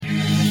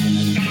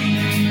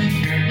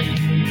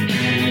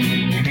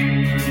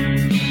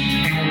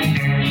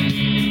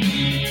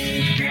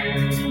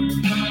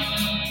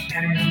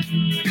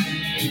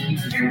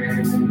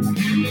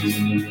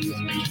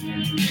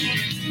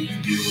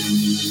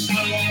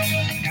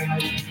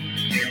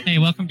Hey,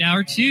 welcome to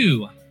Hour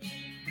 2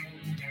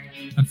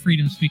 of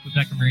Freedom to Speak with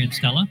Becca, Marie, and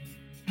Stella,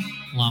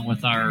 along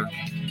with our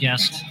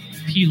guest,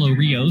 Pilo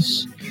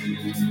Rios.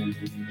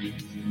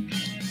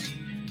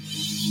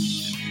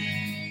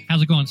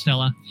 How's it going,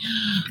 Stella?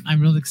 I'm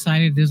real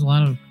excited. There's a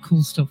lot of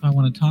cool stuff I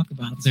want to talk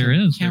about. There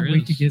is. Can't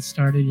wait to get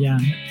started. Yeah.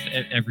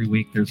 Every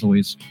week, there's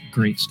always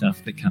great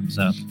stuff that comes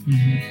up.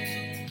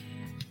 Mm-hmm.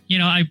 You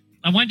know, I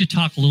wanted to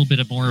talk a little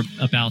bit more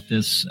about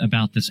this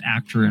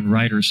actor and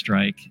writer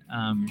strike.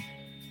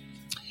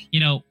 You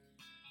know,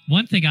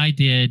 one thing I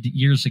did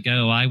years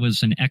ago, I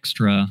was an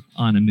extra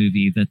on a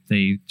movie that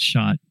they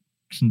shot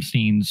some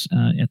scenes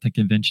at the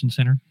convention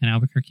center in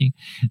Albuquerque.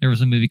 There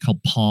was a movie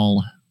called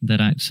Paul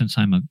that since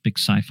I'm a big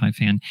sci-fi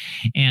fan,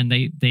 and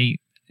they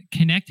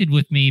connected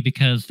with me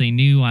because they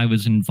knew I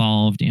was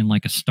involved in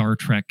like a Star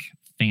Trek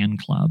fan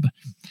club.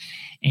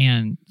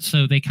 And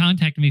so they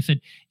contacted me and said,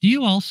 "Do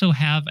you also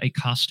have a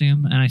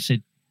costume?" And I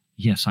said,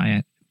 "Yes,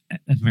 as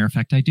a matter of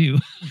fact, I do."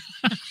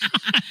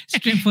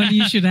 It's funny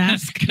you should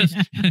ask, because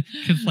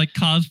like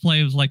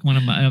cosplay was like one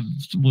of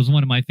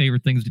my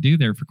favorite things to do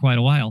there for quite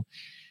a while.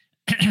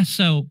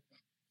 So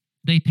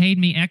they paid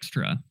me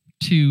extra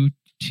to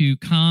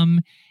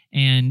come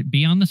and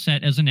be on the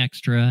set as an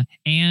extra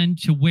and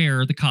to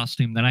wear the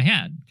costume that I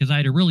had, because I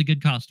had a really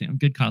good costume.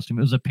 It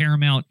was a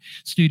Paramount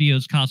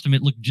Studios costume.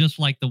 It looked just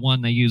like the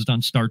one they used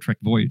on Star Trek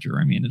Voyager.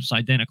 I mean, it's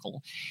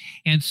identical.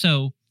 And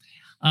so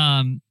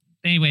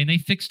anyway, and they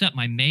fixed up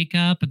my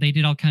makeup, and they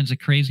did all kinds of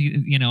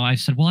crazy, I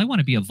said, well, I want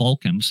to be a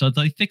Vulcan. So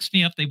they fixed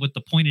me up with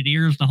the pointed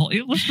ears,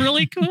 it was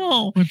really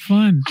cool. What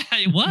fun.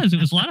 It was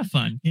a lot of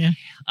fun. Yeah.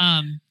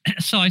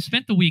 So I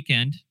spent the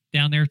weekend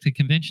down there at the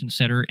convention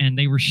center, and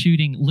they were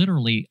shooting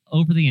literally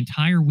over the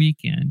entire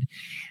weekend.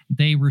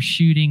 They were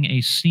shooting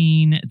a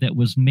scene that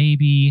was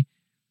maybe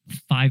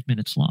 5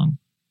 minutes long,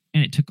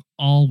 and it took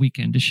all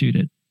weekend to shoot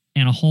it,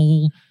 and a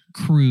whole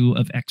crew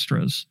of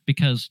extras,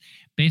 because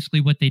basically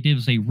what they did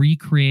was they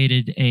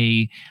recreated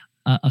a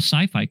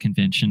sci-fi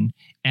convention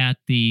at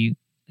the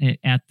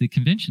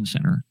convention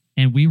center,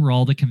 and we were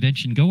all the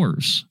convention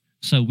goers.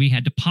 So we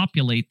had to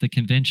populate the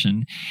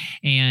convention,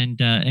 and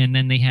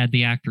then they had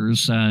the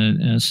actors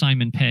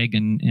Simon Pegg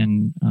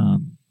and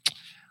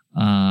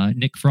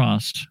Nick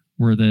Frost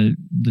were the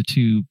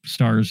two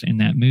stars in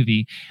that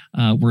movie,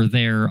 were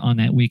there on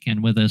that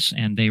weekend with us,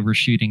 and they were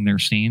shooting their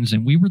scenes,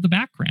 and we were the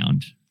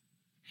background.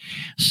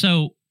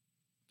 So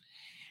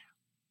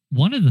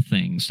one of the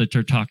things that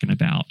they're talking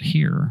about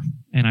here,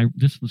 and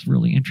this was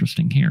really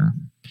interesting here,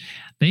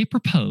 they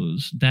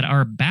propose that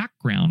our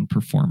background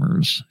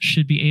performers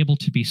should be able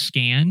to be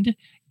scanned,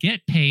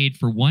 get paid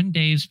for 1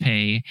 day's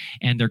pay,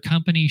 and their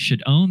company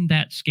should own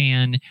that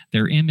scan,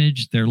 their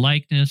image, their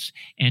likeness,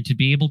 and to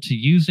be able to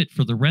use it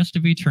for the rest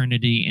of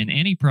eternity in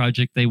any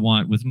project they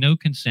want with no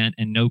consent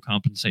and no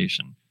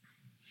compensation.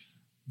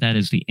 That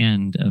is the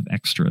end of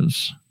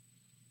extras.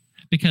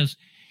 Because,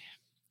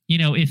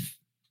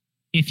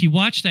 if you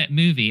watch that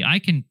movie, I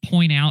can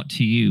point out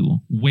to you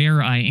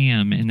where I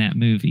am in that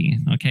movie.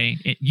 Okay.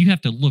 You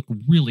have to look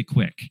really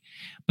quick,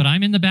 but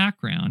I'm in the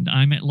background.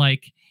 I'm at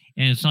and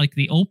it's like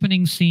the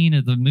opening scene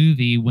of the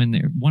movie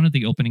one of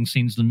the opening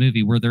scenes of the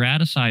movie where they're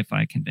at a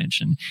sci-fi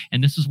convention,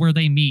 and this is where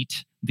they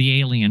meet the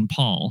alien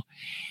Paul.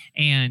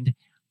 And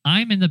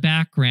I'm in the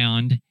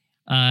background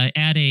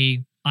at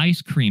a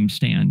ice cream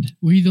stand.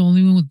 Were you the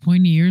only one with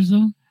pointy ears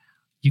though?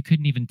 You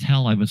couldn't even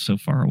tell I was so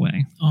far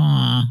away.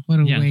 Aw, what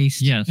a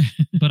waste. Yes.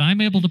 But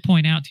I'm able to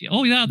point out to you,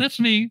 oh yeah, that's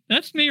me.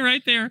 That's me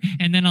right there.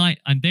 And then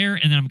I'm there,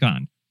 and then I'm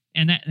gone.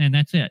 And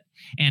that's it.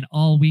 And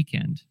all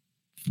weekend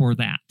for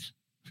that.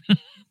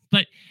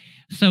 But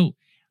so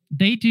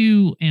they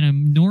do they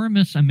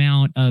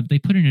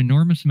put an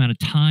enormous amount of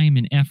time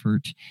and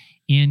effort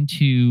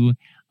into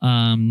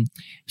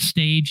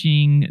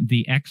staging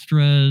the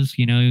extras.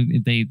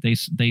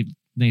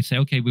 They say,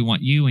 okay, we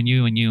want you and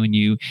you and you and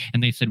you.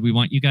 And they said, we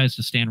want you guys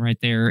to stand right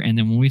there. And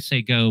then when we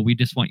say go, we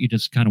just want you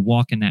to kind of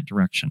walk in that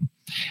direction.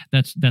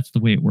 That's the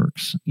way it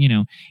works,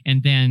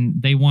 And then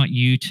they want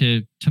you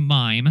to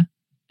mime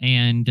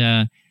and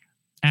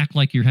act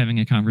like you're having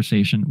a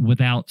conversation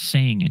without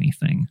saying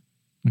anything,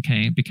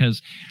 okay?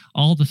 Because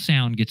all the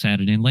sound gets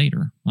added in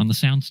later on the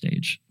sound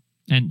stage.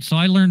 And so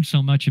I learned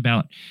so much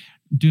about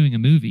doing a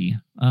movie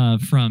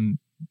from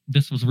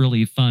this was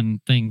really a fun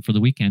thing for the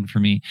weekend for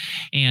me.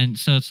 And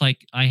so it's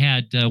like I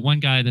had one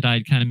guy that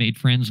I'd kind of made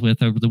friends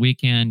with over the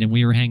weekend, and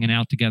we were hanging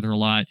out together a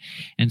lot.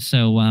 And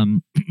so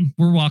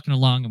we're walking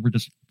along, and we're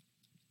just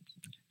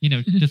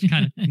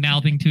kind of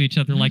mouthing to each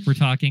other like we're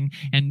talking,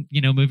 and,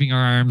 moving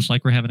our arms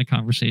like we're having a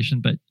conversation,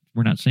 but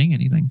we're not saying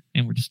anything.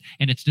 And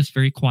it's just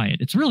very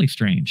quiet. It's really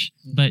strange,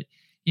 but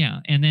yeah.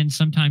 And then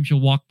sometimes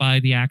you'll walk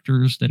by the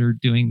actors that are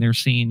doing their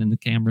scene, and the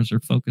cameras are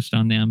focused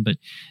on them, but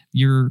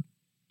you're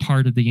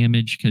part of the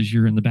image because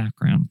you're in the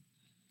background.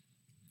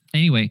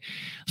 Anyway,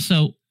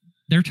 so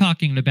they're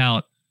talking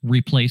about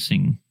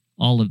replacing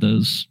all of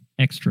those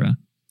extra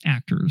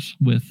actors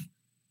with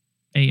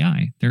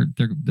AI.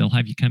 They'll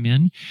have you come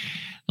in.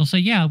 They'll say,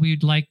 yeah,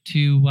 we'd like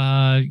to,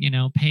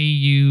 pay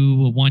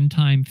you a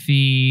one-time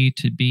fee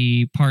to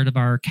be part of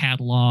our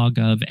catalog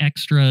of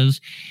extras.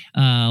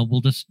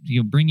 We'll just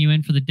bring you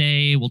in for the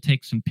day. We'll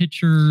take some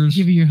pictures.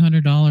 Give you your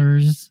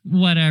 $100,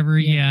 whatever.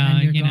 Yeah,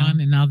 and you're gone,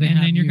 and now they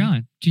have then you're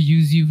gone to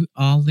use you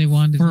all they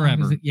want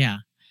forever. Yeah.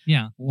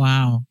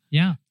 Wow.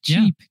 Yeah.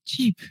 Cheap.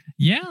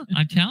 Yeah,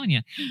 I'm telling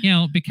you,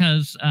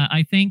 because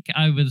I think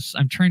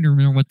I'm trying to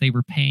remember what they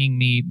were paying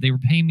me. They were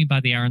paying me by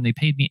the hour, and they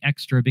paid me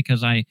extra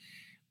because I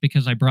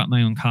brought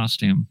my own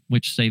costume,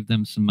 which saved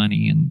them some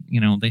money. And,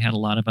 they had a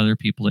lot of other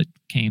people that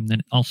came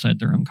that also had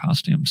their own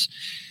costumes,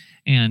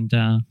 and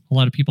a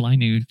lot of people I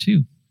knew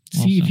too.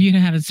 See, also. If you'd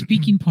had a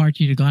speaking part,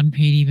 you'd have gotten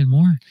paid even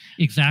more.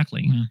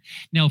 Exactly. Yeah.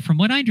 Now, from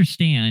what I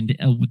understand,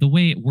 the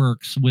way it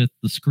works with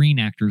the Screen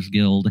Actors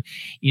Guild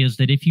is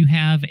that if you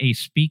have a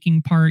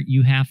speaking part,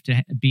 you have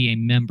to be a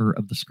member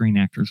of the Screen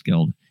Actors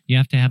Guild. You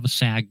have to have a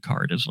SAG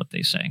card, is what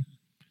they say.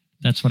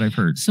 That's what I've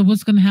heard. So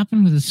what's going to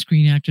happen with the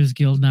Screen Actors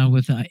Guild now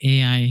with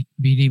AI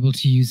being able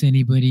to use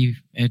anybody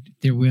at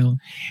their will?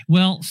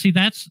 Well, see,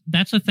 that's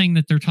a thing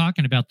that they're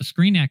talking about. The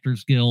Screen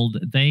Actors Guild,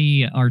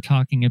 they are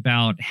talking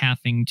about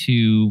having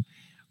to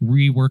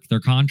rework their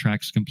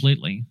contracts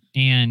completely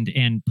and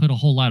put a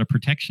whole lot of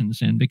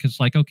protections in, because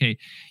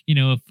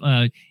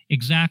if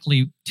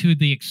exactly to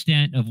the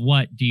extent of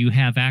what do you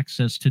have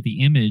access to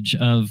the image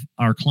of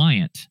our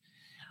client,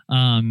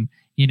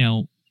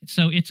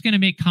 so it's going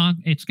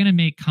to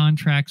make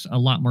contracts a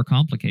lot more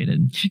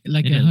complicated.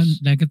 Like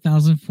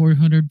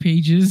 1,400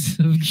 pages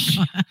of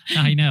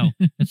I know.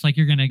 It's like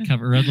you're going to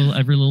cover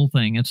every little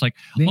thing. It's like,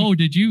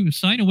 did you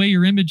sign away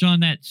your image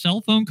on that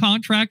cell phone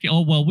contract?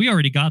 Oh, well, we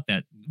already got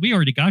that. We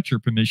already got your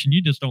permission.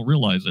 You just don't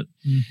realize it.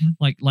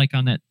 Mm-hmm. Like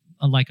on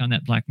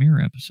that Black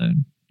Mirror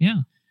episode. Yeah.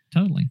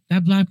 Totally.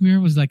 That Black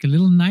Mirror was like a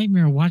little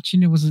nightmare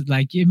watching it. Was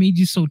like it made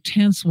you so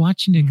tense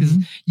watching it because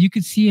you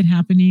could see it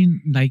happening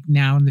like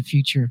now in the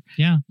future.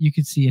 Yeah. You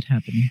could see it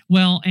happening.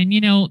 Well, and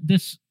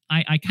this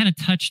I kind of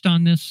touched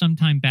on this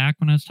sometime back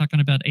when I was talking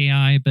about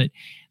AI, but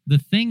the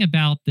thing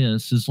about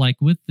this is like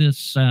with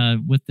this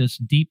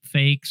deep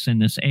fakes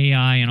and this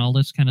AI and all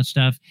this kind of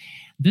stuff,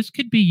 this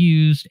could be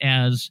used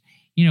as,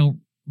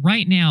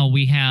 right now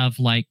we have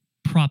like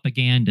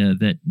propaganda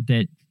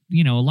that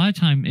a lot of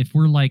time if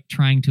we're like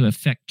trying to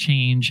affect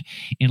change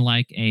in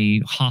like a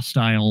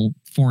hostile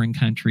foreign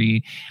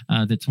country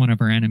that's one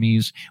of our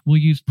enemies, we'll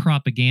use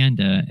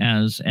propaganda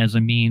as a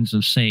means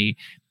of, say,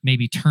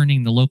 maybe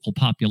turning the local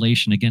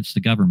population against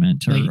the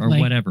government or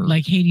whatever.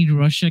 Like hating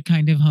Russia,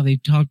 kind of how they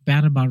talked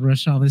bad about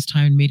Russia all this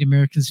time and made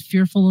Americans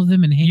fearful of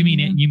them and hating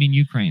them. You mean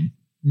Ukraine?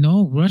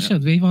 No, Russia.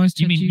 They've always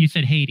you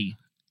said Haiti.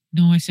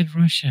 No, I said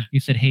Russia.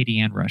 You said Haiti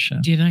and Russia.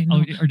 Did I?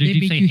 No. Or did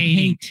you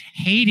say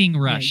hating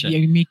Russia?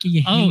 Yeah, making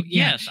you hate. Oh,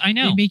 yes, I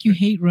know. They make you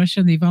hate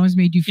Russia. They've always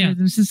made you fear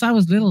them. Since I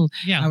was little,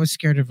 I was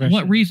scared of Russia.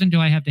 What reason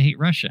do I have to hate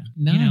Russia?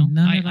 None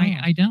at all.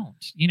 I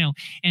don't.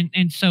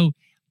 And so,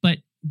 but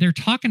they're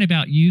talking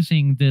about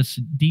using this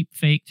deep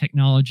fake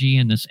technology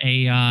and this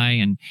AI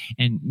and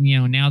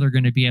now they're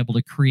going to be able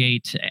to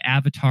create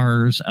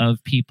avatars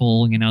of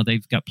people.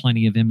 They've got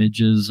plenty of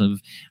images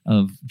of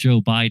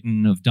Joe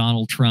Biden, of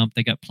Donald Trump.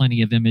 They got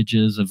plenty of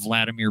images of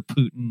Vladimir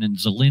Putin and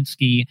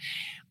Zelensky.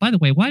 By the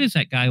way, why does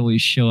that guy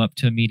always show up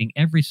to a meeting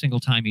every single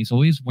time? He's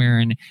always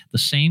wearing the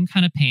same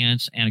kind of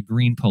pants and a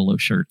green polo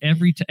shirt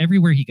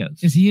everywhere he goes.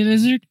 Is he a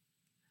lizard?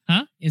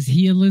 Huh? Is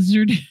he a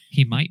lizard?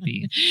 He might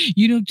be.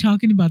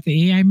 Talking about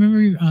the AI. I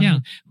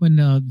remember when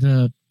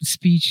the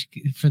speech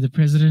for the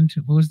president,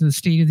 what was the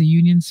State of the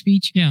Union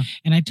speech? Yeah.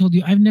 And I told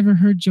you, I've never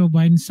heard Joe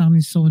Biden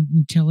sounding so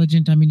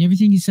intelligent. I mean,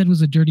 everything he said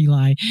was a dirty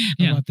lie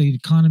about the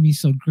economy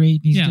so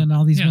great. He's done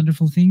all these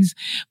wonderful things,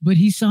 but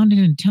he sounded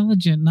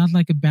intelligent, not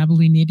like a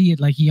babbling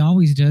idiot like he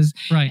always does.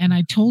 Right. And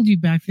I told you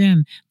back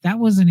then, that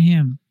wasn't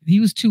him. He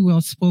was too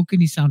well spoken.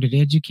 He sounded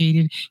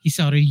educated. He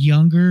sounded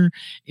younger.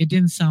 It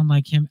didn't sound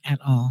like him at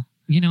all.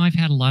 I've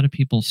had a lot of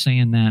people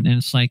saying that, and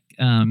it's like,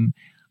 I'm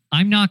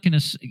not going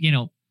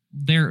to,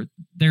 there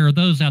are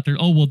those out there.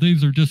 Oh, well,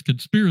 these are just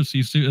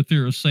conspiracy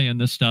theorists saying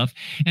this stuff,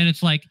 and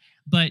it's like,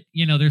 but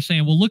they're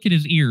saying, well, look at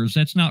his ears.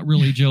 That's not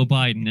really Joe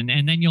Biden,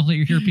 and then you'll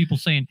hear people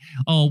saying,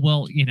 oh,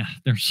 well,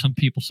 there's some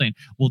people saying,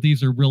 well,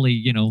 these are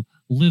really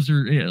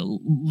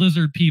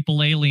lizard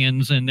people,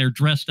 aliens, and they're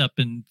dressed up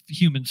in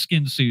human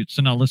skin suits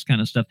and all this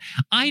kind of stuff.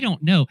 I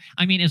don't know.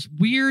 I mean, as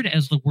weird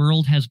as the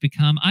world has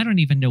become, I don't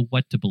even know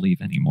what to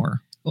believe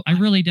anymore. Well, I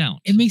really don't.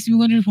 It makes me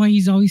wonder why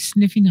he's always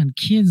sniffing on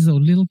kids, though,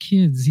 little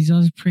kids. He's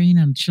always preying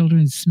on children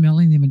and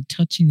smelling them and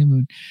touching them.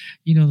 And,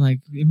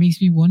 it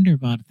makes me wonder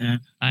about that.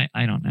 I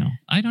don't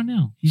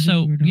know. He's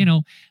so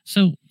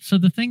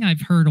the thing I've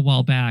heard a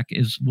while back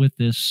is with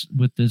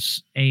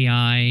this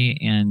AI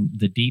and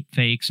the deep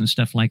fakes and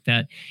stuff like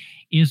that,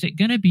 is it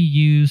going to be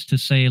used to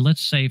say,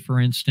 let's say, for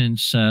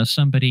instance,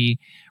 somebody,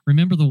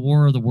 remember the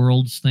War of the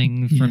Worlds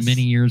thing from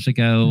many years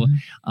ago,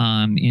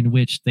 in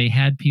which they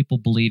had people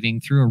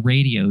believing through a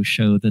radio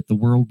show that the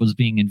world was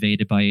being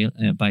invaded by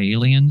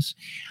aliens?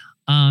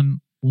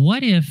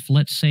 What if,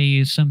 let's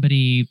say,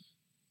 somebody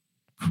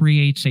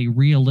creates a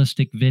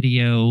realistic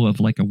video of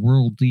like a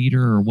world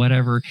leader or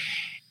whatever,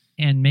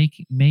 and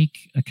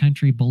make a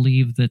country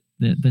believe that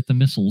the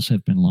missiles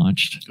have been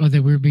launched, or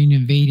that we're being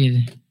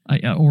invaded,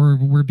 or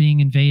we're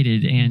being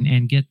invaded,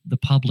 and get the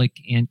public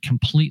and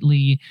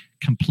completely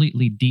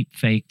deep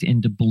faked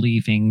into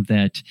believing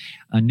that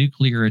a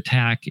nuclear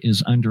attack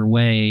is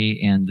underway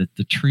and that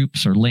the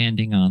troops are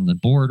landing on the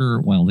border.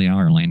 Well, they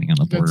are landing on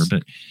the border,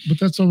 but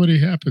that's already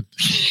happened.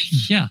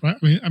 Yeah, right?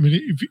 I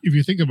mean, if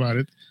you think about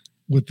it,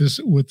 with this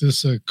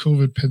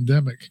COVID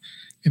pandemic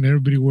and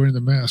everybody wearing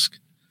the mask.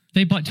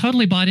 They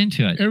totally bought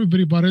into it.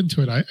 Everybody bought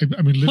into it. I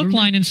mean, literally, hook,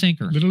 line, and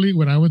sinker. Literally,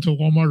 when I went to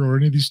Walmart or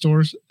any of these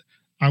stores,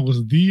 I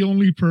was the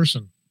only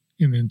person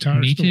in the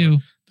entire store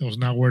that was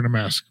not wearing a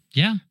mask.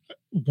 Yeah.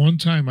 One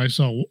time I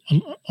saw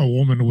a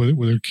woman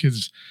with her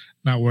kids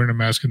not wearing a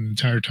mask the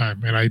entire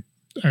time, and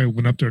I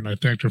went up there and I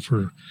thanked her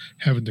for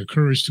having the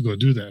courage to go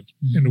do that.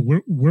 Mm-hmm.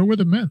 And where were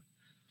the men?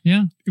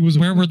 Yeah, it was.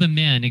 Where were the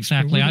men?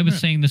 Exactly. I was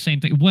saying the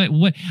same thing.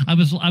 What I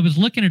was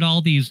looking at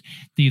all these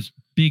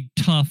big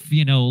tough,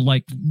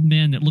 like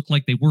men that look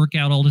like they work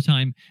out all the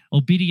time,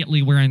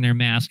 obediently wearing their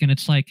mask, and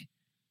it's like,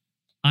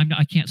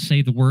 I can't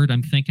say the word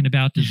I'm thinking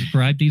about to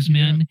describe these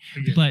men,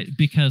 but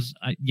because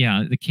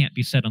it can't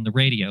be said on the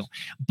radio.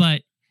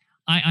 But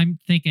I'm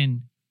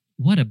thinking,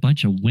 what a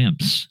bunch of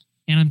wimps,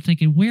 and I'm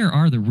thinking, where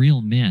are the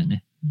real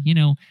men?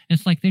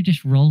 It's like they're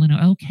just rolling.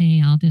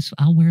 Okay,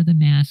 I'll wear the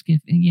mask.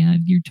 If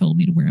you told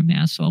me to wear a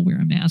mask, so I'll wear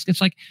a mask.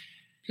 It's like,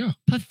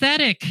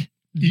 pathetic.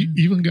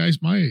 Even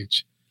guys my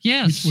age.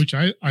 Yes. Which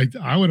I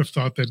would have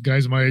thought that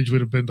guys my age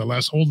would have been the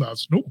last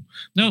holdouts. Nope.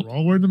 They're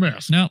all wearing the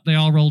mask. No, they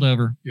all rolled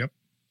over. Yep.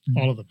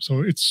 All of them.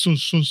 So it's so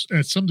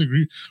at some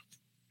degree,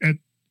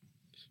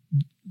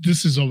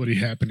 this is already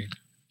happening.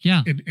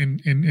 Yeah.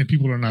 And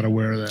people are not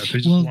aware of that.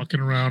 They're just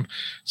walking around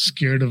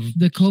scared of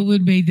the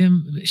COVID made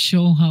them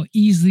show how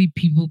easily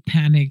people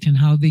panicked and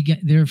how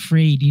they're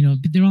afraid,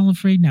 they're all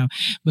afraid now.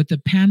 But the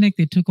panic,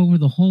 they took over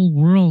the whole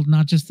world,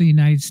 not just the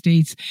United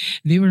States.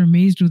 They were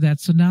amazed with that.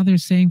 So now they're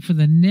saying for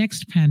the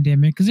next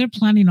pandemic, because they're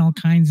planning all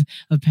kinds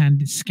of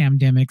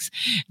scamdemics,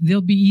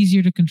 they'll be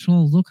easier to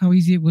control. Look how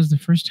easy it was the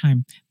first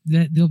time.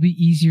 That they'll be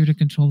easier to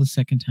control the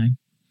second time.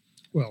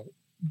 Well,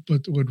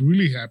 but what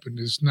really happened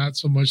is not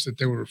so much that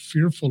they were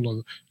fearful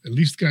of, at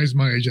least guys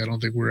my age, I don't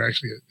think we're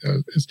actually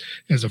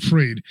as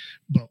afraid.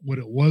 But what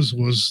it was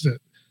that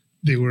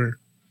they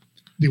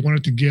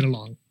wanted to get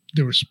along.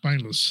 They were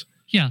spineless.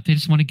 Yeah, they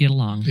just want to get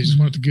along. They just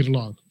wanted to get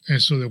along.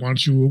 And so they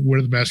wanted you to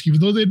wear the mask, even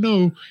though they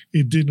know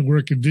it didn't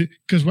work.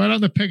 Because right on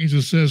the package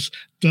it says,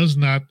 does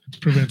not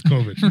prevent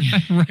COVID.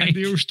 Right. And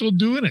they were still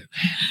doing it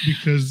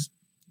because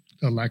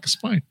a lack of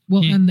spine.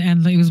 Well, and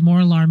it was more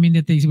alarming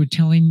that they were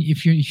telling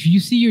if you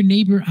see your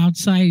neighbor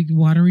outside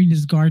watering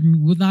his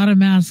garden without a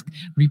mask,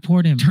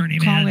 report him.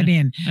 Call it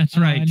in. That's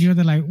right. And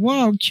they're like,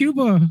 whoa,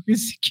 Cuba!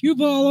 It's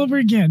Cuba all over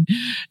again.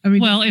 I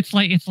mean, well, it's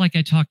like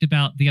I talked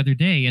about the other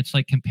day. It's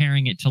like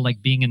comparing it to like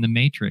being in the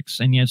Matrix,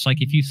 and it's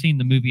like if you've seen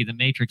the movie The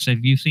Matrix,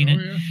 have you seen it?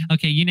 Yeah.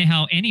 Okay, you know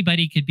how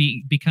anybody could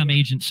become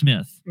Agent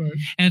Smith, right.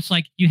 And it's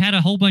like you had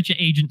a whole bunch of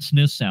Agent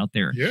Smiths out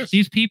there. Yes.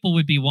 These people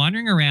would be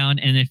wandering around,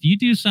 and if you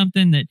do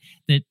something that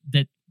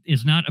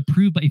is not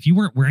approved, but if you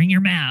weren't wearing your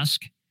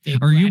mask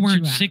or you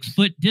weren't 6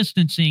 foot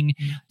distancing,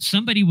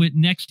 somebody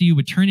next to you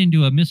would turn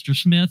into a Mr.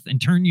 Smith and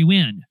turn you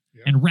in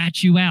and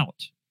rat you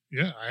out.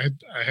 Yeah,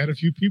 I had a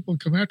few people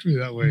come after me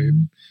that way.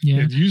 Yeah.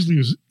 And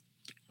usually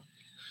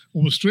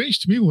what was strange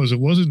to me was it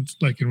wasn't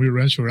like in Rio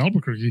Rancho or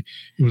Albuquerque.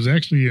 It was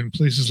actually in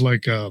places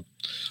like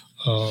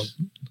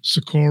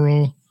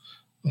Socorro,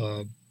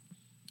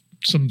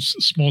 some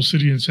small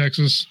city in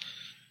Texas.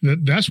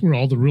 That's where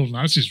all the real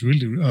Nazis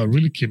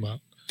really came out.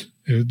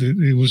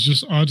 It was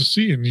just odd to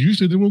see, and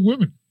usually they were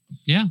women.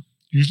 Yeah.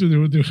 Usually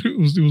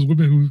it was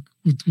women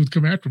who would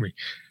come after me.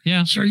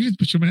 Yeah. Sorry, you didn't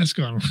put your mask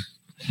on.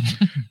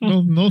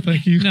 No,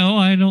 thank you. No,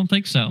 I don't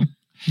think so.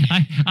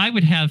 I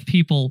would have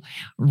people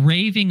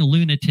raving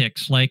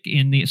lunatics like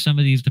in some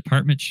of these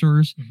department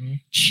stores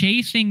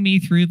chasing me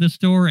through the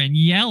store and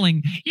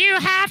yelling, "You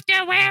have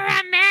to wear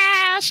a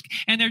mask!"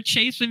 And they're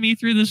chasing me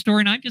through the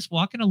store, and I'm just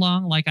walking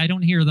along like I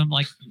don't hear them,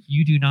 like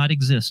you do not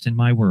exist in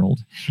my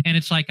world. And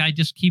it's like I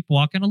just keep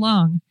walking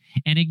along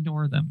and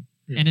ignore them.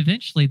 Yeah. And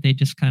eventually they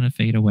just kind of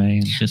fade away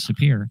and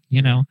disappear,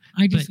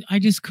 I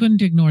just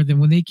couldn't ignore them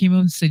when they came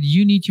up and said,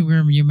 you need to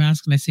wear your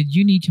mask. And I said,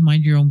 you need to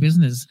mind your own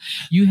business.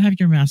 You have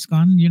your mask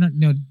on.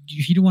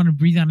 If you don't want to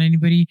breathe on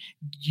anybody,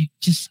 you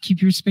just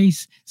keep your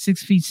space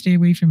 6 feet, stay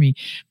away from me.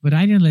 But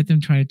I didn't let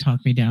them try to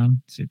talk me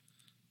down. So,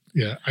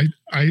 yeah.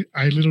 I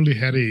literally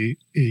had a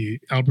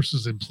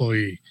Albertsons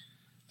employee,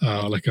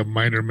 like a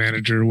minor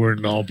manager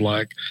wearing all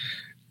black,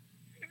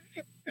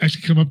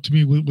 actually come up to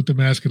me with the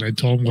mask. And I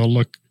told him, well,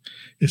 look,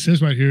 it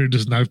says right here it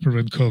does not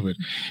prevent COVID.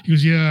 He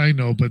goes, yeah, I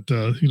know, but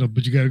but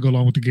you got to go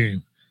along with the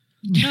game.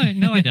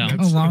 No, I don't.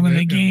 Along with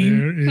the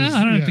game.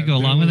 I don't have to go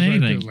along with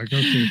anything. Like,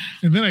 okay.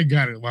 And then I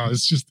got it. Wow,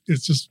 it's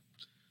just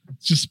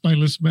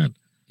spineless men.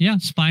 Yeah,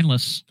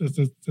 spineless.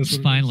 That's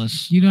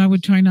spineless. I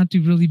would try not to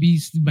really be.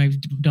 My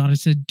daughter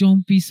said,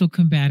 "Don't be so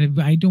combative.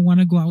 I don't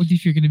want to go out with you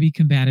if you're going to be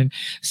combative."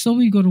 So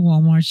we go to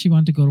Walmart. She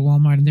wanted to go to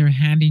Walmart, and they're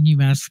handing you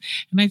masks,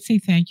 and I'd say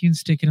thank you and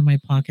stick it in my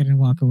pocket and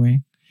walk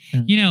away.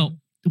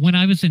 When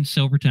I was in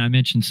Silverton, I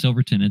mentioned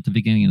Silverton at the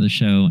beginning of the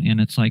show,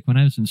 and it's like when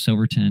I was in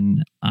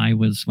Silverton,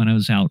 when I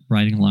was out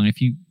riding along. If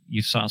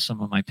you saw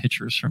some of my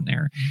pictures from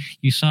there,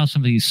 you saw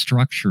some of these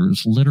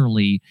structures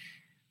literally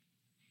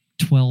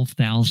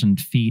 12,000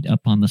 feet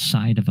up on the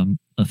side of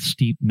a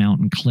steep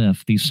mountain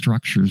cliff, these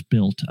structures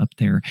built up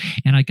there.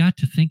 And I got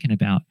to thinking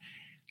about,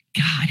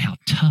 God, how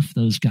tough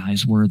those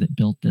guys were that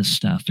built this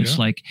stuff. It's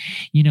like,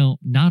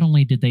 not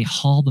only did they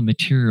haul the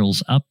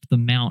materials up the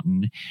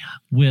mountain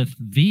with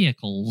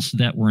vehicles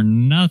that were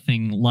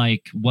nothing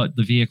like what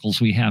the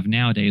vehicles we have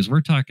nowadays. We're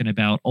talking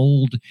about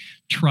old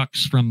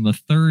trucks from the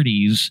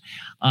 30s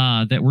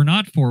that were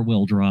not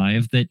 4-wheel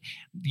drive, that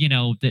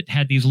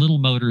had these little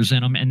motors in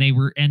them, and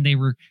they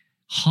were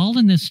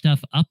hauling this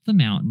stuff up the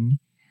mountain.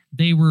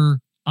 They were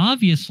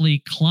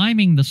obviously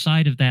climbing the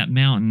side of that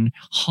mountain,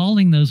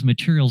 hauling those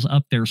materials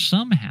up there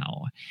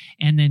somehow,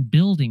 and then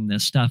building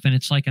this stuff. And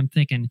it's like, I'm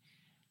thinking,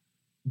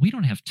 we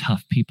don't have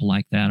tough people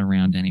like that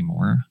around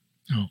anymore.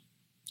 No.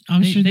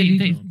 I'm sure they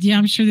didn't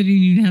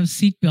even have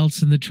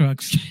seatbelts in the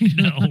trucks.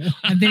 No.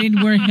 And they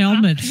didn't wear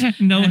helmets.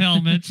 No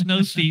helmets, no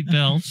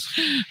seatbelts.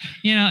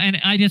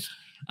 And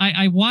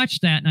I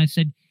watched that and I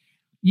said,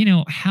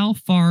 how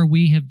far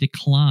we have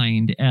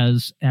declined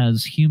as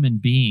human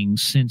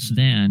beings since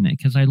then,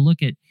 because I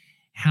look at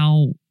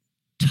how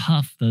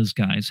tough those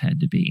guys had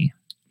to be.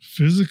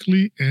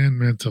 Physically and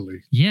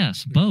mentally.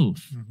 Yes,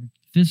 both. Mm-hmm.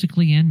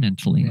 Physically and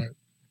mentally. Right.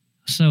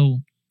 So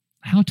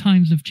how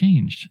times have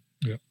changed.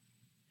 Yeah.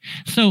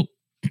 So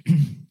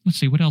let's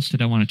see, what else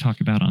did I want to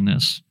talk about on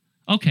this?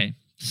 Okay,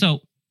 so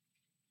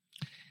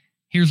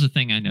here's the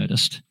thing I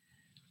noticed.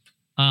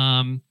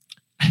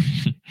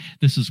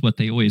 This is what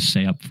they always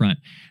say up front.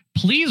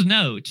 Please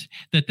note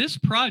that this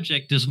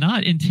project does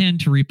not intend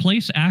to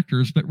replace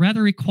actors, but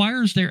rather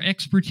requires their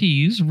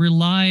expertise,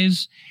 Real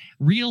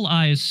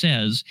Eyes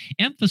says,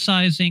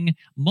 emphasizing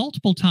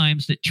multiple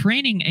times that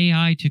training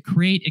AI to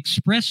create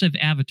expressive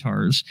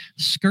avatars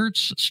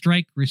skirts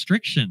strike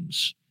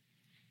restrictions.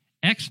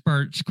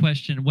 Experts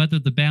question whether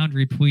the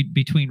boundary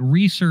between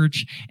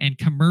research and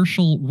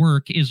commercial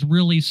work is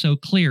really so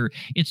clear.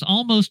 It's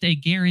almost a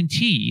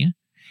guarantee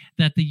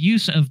that the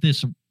use of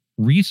this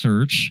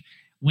research,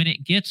 when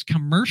it gets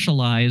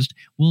commercialized,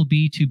 will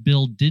be to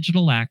build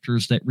digital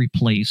actors that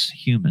replace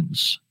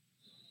humans.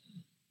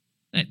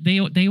 They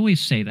always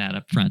say that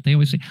up front. They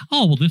always say,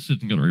 oh, well, this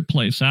isn't going to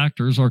replace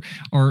actors, or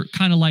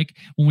kind of like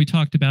when we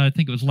talked about, I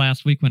think it was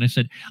last week when I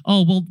said,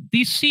 oh, well,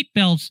 these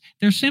seatbelts,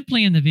 they're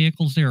simply in the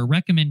vehicles. They're a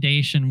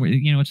recommendation where,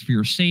 it's for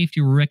your safety.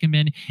 We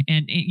recommend,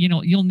 and,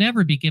 you'll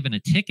never be given a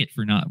ticket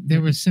for not. They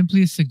were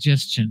simply a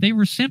suggestion. They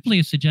were simply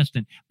a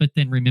suggestion. But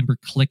then remember,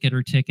 click it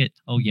or ticket.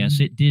 Oh, yes,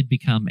 it did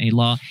become a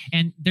law.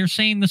 And they're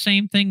saying the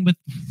same thing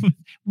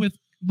with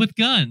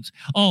guns.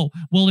 Oh,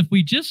 well, if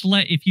you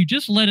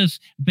just let us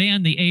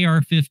ban the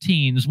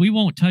AR-15s, we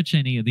won't touch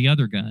any of the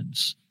other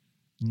guns.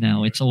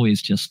 No, it's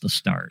always just the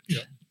start.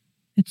 Yeah.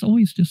 It's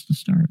always just the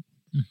start.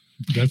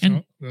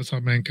 That's how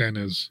mankind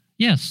is.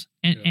 Yes.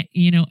 And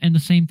the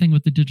same thing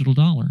with the digital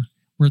dollar,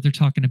 where they're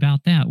talking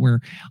about that,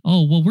 where,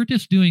 oh, well, we're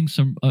just doing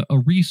a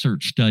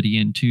research study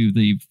into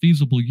the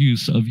feasible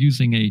use of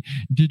using a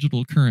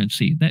digital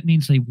currency. That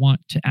means they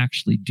want to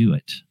actually do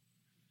it.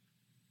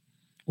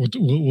 What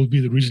would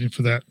be the reasoning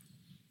for that?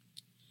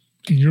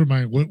 In your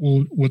mind,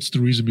 what's the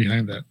reason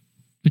behind that?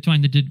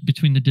 Between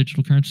the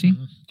digital currency?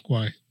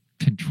 Why?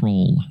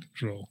 Control.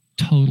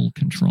 Total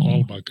control.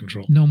 All about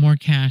control. No more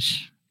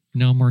cash.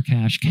 No more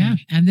cash.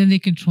 Cash. And then they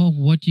control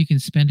what you can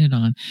spend it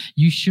on.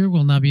 You sure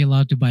will not be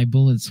allowed to buy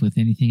bullets with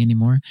anything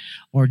anymore,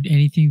 or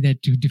anything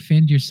that to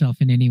defend yourself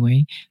in any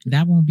way.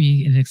 That won't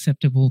be an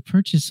acceptable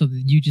purchase, so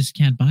that you just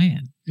can't buy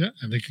it. Yeah,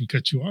 and they can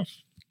cut you off.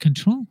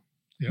 Control.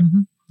 Yeah.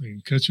 Mm-hmm. They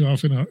can cut you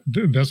off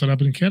that's what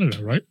happened in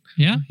Canada, right?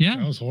 Yeah. That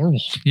was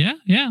horrible. Yeah.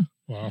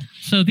 Wow.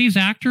 So these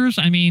actors,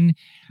 I mean,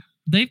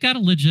 they've got a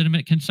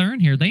legitimate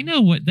concern here. They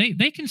know what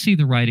they can see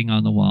the writing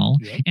on the wall.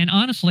 Yep. And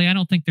honestly, I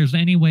don't think there's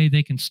any way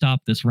they can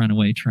stop this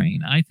runaway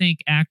train. I think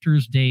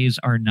actors' days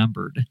are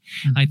numbered.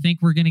 Mm-hmm. I think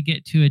we're going to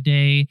get to a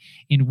day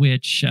in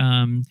which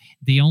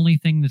the only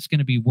thing that's going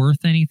to be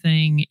worth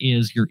anything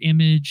is your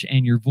image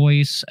and your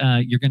voice.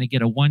 You're going to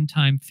get a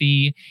one-time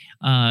fee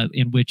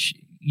in which,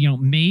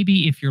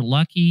 maybe if you're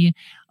lucky,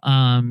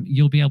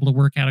 you'll be able to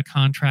work out a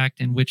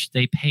contract in which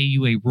they pay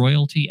you a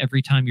royalty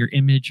every time your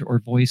image or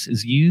voice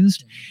is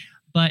used.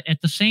 But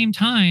at the same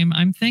time,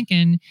 I'm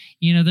thinking,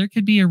 there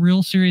could be a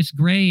real serious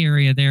gray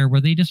area there where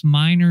they just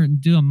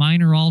do a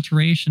minor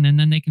alteration, and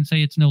then they can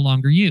say it's no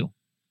longer you.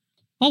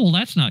 Oh, well,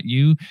 that's not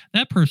you.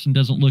 That person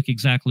doesn't look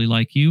exactly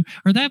like you,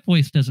 or that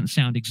voice doesn't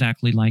sound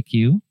exactly like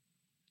you.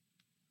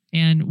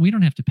 And we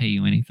don't have to pay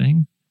you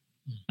anything.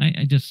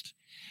 I just,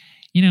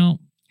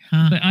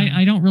 But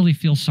I don't really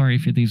feel sorry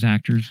for these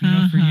actors.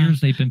 For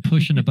years they've been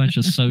pushing a bunch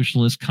of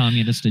socialist,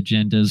 communist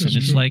agendas, and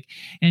it's like,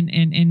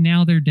 and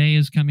now their day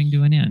is coming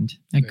to an end.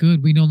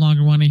 Good. We no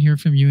longer want to hear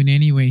from you in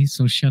any way,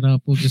 so shut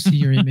up. We'll just see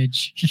your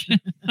image.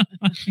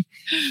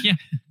 Yeah.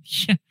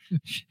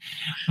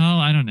 Oh,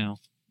 I don't know.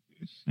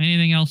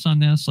 Anything else on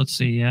this? Let's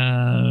see.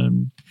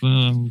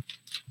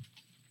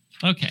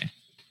 Okay.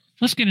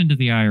 Let's get into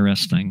the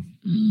IRS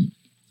thing.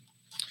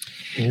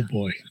 Oh,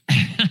 boy.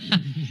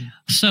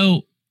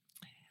 So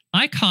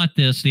I caught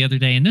this the other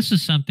day, and this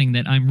is something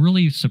that I'm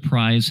really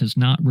surprised has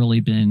not really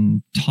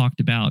been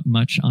talked about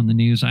much on the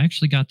news. I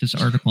actually got this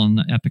article in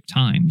the Epoch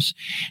Times.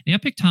 The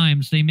Epoch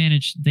Times, they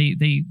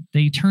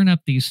turn up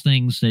these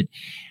things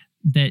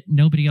that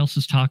nobody else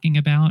is talking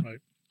about. Right.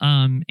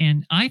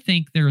 And I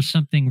think there is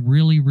something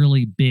really,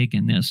 really big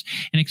in this.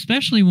 And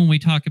especially when we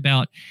talk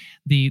about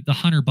the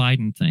Hunter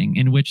Biden thing,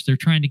 in which they're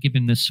trying to give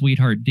him this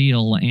sweetheart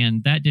deal,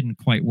 and that didn't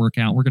quite work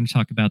out. We're going to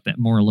talk about that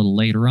more a little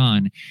later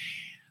on.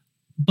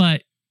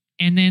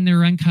 And then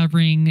they're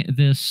uncovering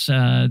this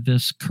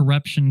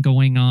corruption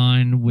going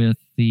on with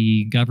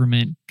the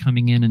government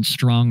coming in and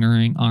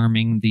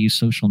strong-arming the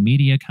social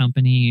media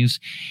companies.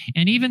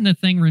 And even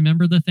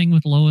remember the thing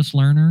with Lois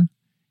Lerner?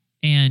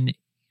 And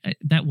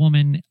that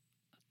woman,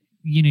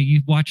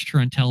 you've watched her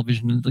on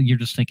television, and you're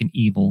just thinking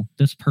evil.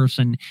 This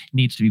person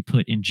needs to be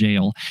put in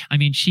jail. I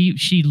mean, she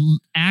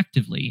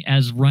actively,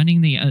 as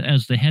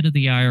the head of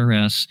the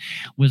IRS,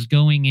 was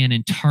going in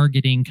and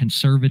targeting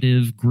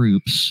conservative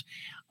groups,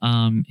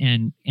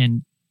 and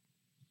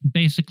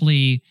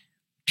basically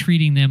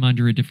treating them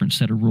under a different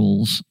set of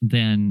rules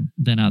than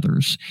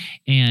others,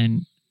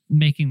 and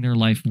making their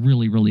life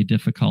really, really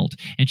difficult.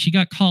 And she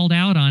got called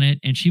out on it,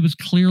 and she was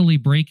clearly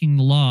breaking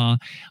the law,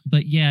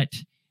 but yet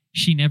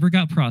she never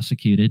got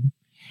prosecuted.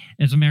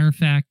 As a matter of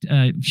fact,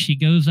 she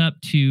goes up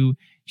to,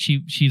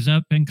 she's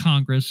up in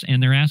Congress,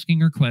 and they're asking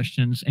her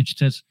questions, and she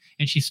says,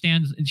 and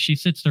she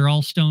sits there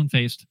all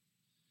stone-faced.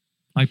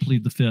 I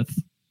plead the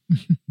fifth.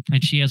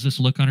 And she has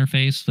this look on her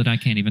face that I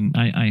can't even,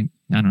 I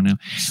don't know.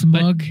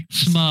 Smug.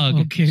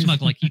 Okay.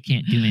 Smug, like you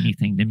can't do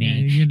anything to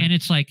me. Yeah, And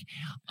it's like,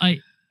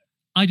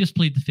 I just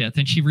plead the fifth,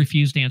 and she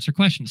refused to answer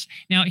questions.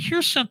 Now,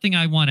 here's something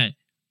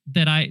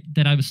that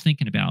I was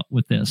thinking about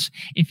with this.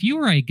 If you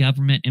are a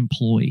government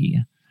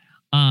employee,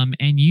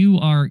 and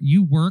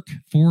you work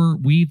for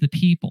we the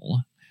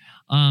people,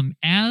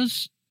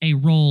 as a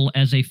role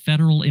as a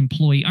federal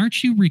employee,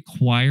 aren't you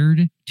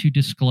required to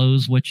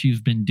disclose what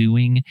you've been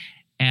doing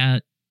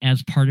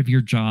as part of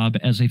your job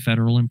as a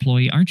federal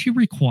employee? Aren't you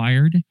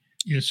required?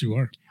 Yes, you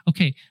are.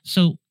 Okay,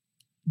 so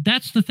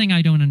that's the thing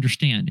I don't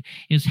understand,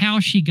 is how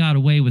she got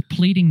away with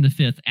pleading the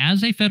fifth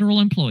as a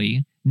federal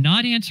employee,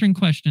 not answering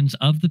questions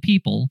of the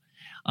people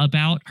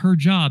about her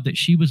job that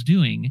she was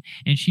doing,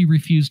 and she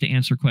refused to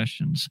answer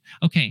questions.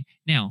 Okay,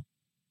 now,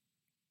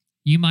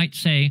 you might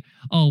say,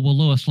 oh, well,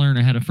 Lois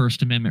Lerner had a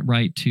First Amendment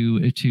right to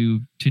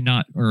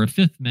not, or a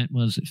Fifth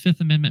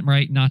Amendment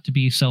right not to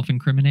be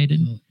self-incriminated.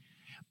 Mm-hmm.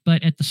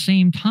 But at the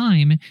same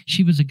time,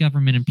 she was a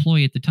government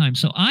employee at the time.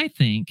 So I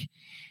think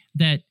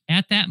that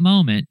at that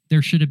moment,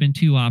 there should have been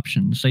two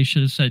options. They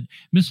should have said,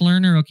 Ms.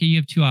 Lerner, okay, you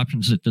have two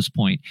options at this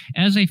point.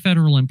 As a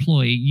federal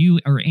employee, you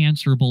are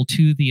answerable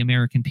to the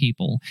American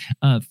people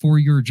for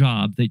your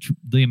job that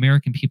the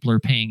American people are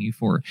paying you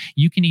for.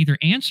 You can either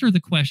answer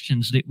the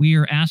questions that we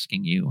are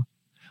asking you,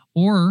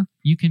 or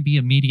you can be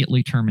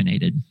immediately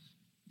terminated.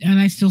 And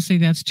I still say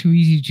that's too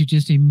easy to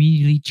just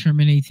immediately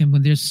terminate them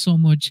when there's so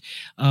much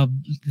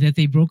that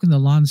they've broken the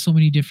law in so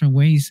many different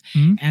ways.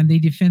 Mm-hmm. And they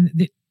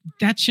defend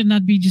that should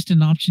not be just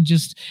an option,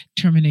 just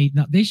terminate.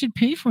 No, they should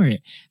pay for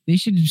it. They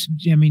should,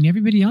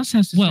 everybody else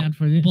has to stand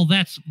for it. Well,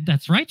 that's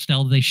right,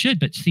 Stella. They should,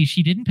 but see,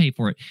 she didn't pay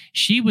for it.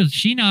 She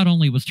not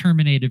only was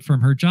terminated from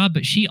her job,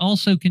 but she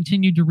also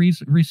continued to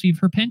receive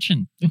her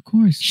pension. Of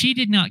course. She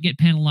did not get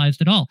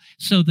penalized at all.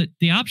 So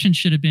the option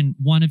should have been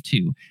one of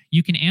two.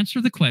 You can answer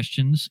the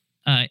questions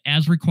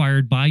as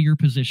required by your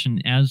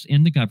position as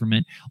in the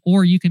government,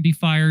 or you can be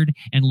fired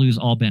and lose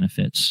all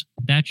benefits.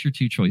 That's your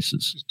two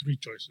choices. There's three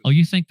choices. Oh,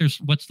 you think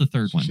what's the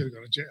third one? Should have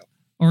gone to jail.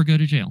 Or go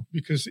to jail.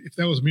 Because if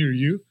that was me or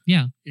you,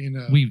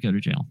 we'd go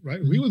to jail.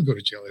 Right, we would go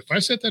to jail. If I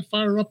set that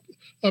fire up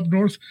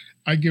north,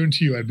 I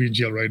guarantee you I'd be in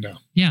jail right now.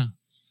 Yeah.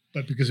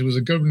 But because it was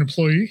a government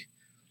employee,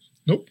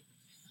 nope.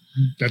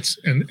 That's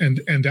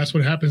and that's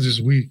what happens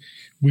is we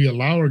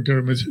allow our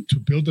government to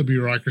build a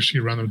bureaucracy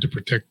around them to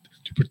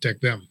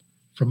protect them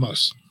from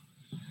us.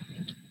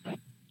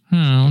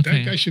 Oh, okay.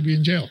 That guy should be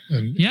in jail,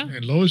 and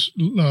Lois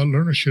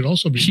Lerner should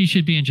also be. She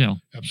should be in jail.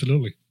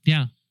 Absolutely.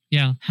 Yeah.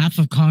 Half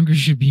of Congress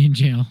should be in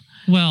jail.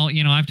 Well,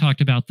 I've talked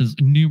about this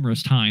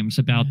numerous times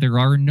about there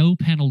are no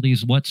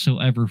penalties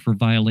whatsoever for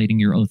violating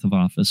your oath of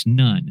office.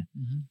 None.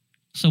 Mm-hmm.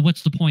 So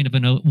what's the point of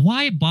an oath?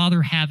 Why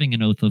bother having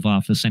an oath of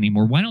office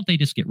anymore? Why don't they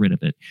just get rid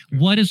of it?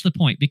 What is the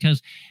point?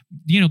 Because,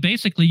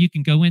 basically you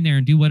can go in there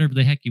and do whatever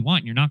the heck you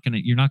want. You're not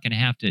gonna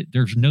have to.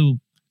 There's no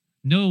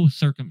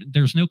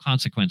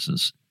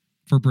consequences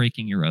for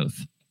breaking your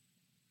oath.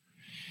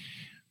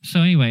 So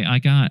anyway,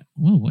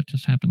 what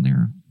just happened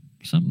there?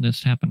 Something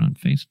just happened on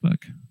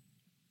Facebook.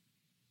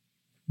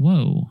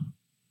 whoa,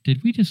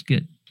 did we just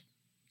get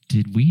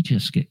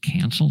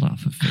canceled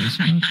off of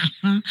Facebook?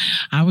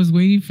 I was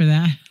waiting for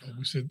that.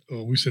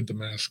 We said the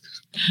mask.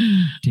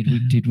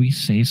 Did we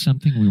say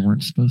something we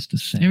weren't supposed to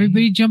say?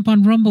 Everybody jump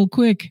on Rumble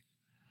quick.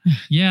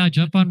 Yeah,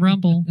 jump on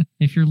Rumble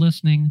if you're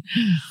listening.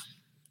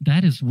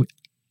 That is,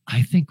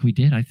 I think we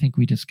did. I think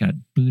we just got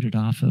booted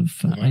off of.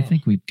 Wow. I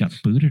think we got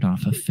booted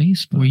off of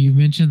Facebook. Well, you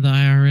mentioned the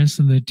IRS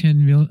and the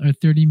 10 million or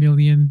 30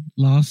 million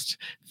lost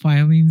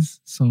filings.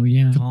 So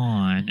yeah,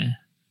 gone.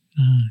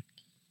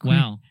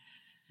 Wow.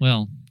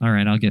 Well, all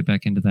right. I'll get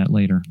back into that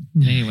later.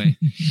 Anyway,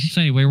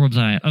 where was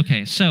I?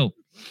 Okay, so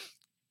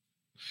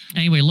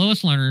anyway,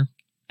 Lois Lerner,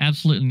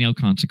 absolutely no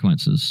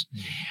consequences.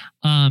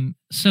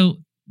 So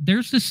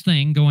there's this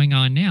thing going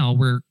on now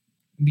where,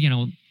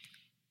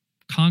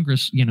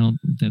 Congress,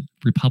 the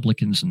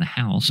Republicans in the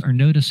House are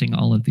noticing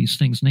all of these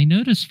things. And they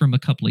noticed from a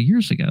couple of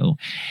years ago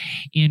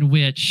in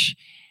which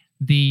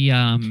the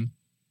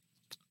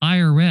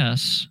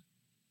IRS,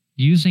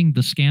 using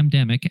the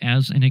scamdemic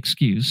as an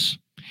excuse,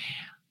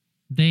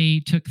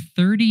 they took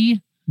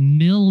 30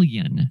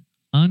 million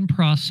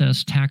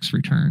unprocessed tax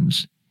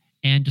returns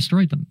and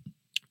destroyed them.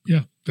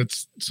 Yeah,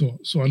 that's so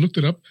I looked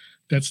it up.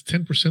 That's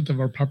 10% of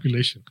our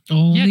population.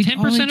 Yeah,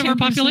 10% of our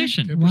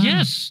population. 10%? Wow.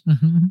 Yes.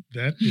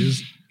 That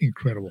is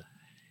incredible.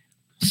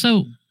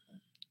 So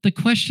the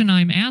question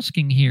I'm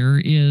asking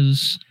here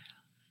is,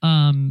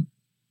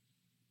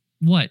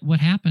 what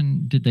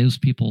happened? Did those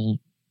people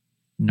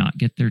not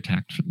get their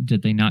tax?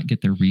 Did they not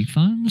get their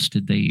refunds?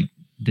 Did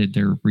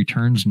their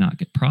returns not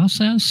get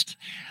processed?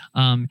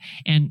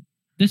 And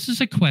this is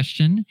a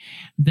question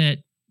that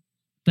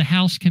the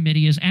House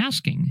committee is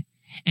asking.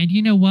 And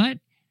you know what?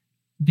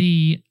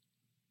 The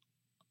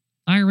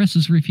IRS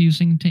is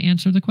refusing to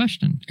answer the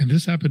question. And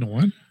this happened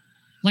when?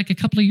 Like a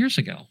couple of years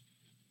ago.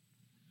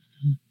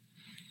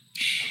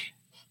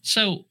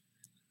 So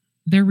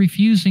they're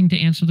refusing to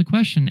answer the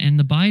question, and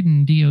the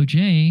Biden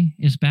DOJ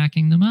is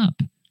backing them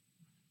up.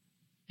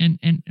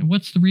 And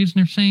what's the reason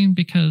they're saying?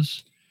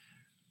 Because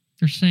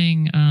they're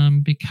saying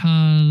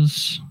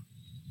because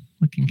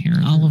looking here,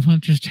 all of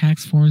Hunter's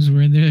tax forms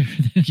were in there.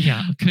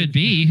 Yeah, could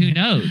be. Who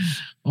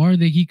knows? Or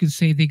he could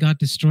say they got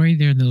destroyed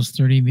there in those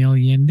 30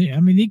 million.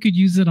 They could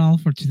use it all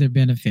to their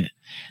benefit.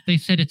 They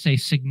said it's a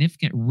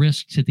significant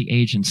risk to the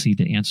agency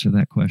to answer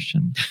that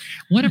question.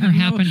 Whatever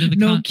happened to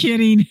the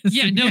kidding.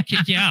 Yeah,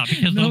 yeah,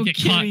 because they'll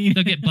get caught,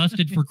 they'll get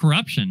busted for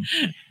corruption.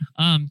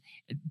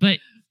 But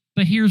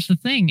here's the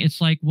thing.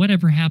 It's like,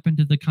 whatever happened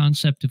to the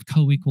concept of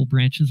co-equal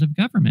branches of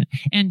government?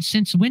 And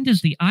since when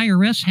does the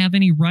IRS have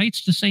any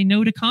rights to say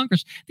no to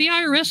Congress? The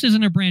IRS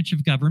isn't a branch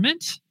of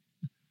government,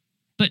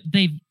 but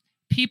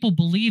people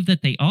believe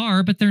that they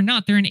are, but they're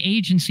not. They're an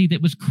agency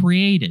that was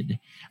created.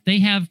 They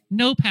have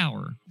no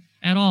power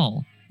at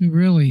all.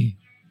 Really?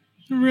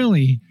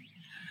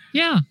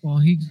 Yeah. Well,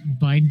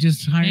 Biden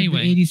just hired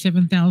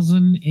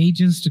 87,000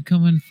 agents to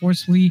come and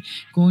forcefully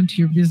go into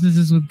your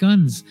businesses with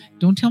guns.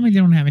 Don't tell me they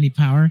don't have any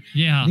power.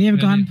 Yeah. They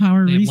have gun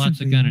power recently. Have lots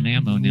of gun and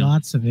ammo now.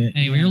 Lots of it.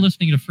 Anyway, You're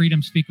listening to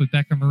Freedom Speak with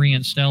Becca Marie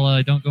and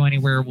Stella. Don't go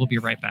anywhere. We'll be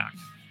right back.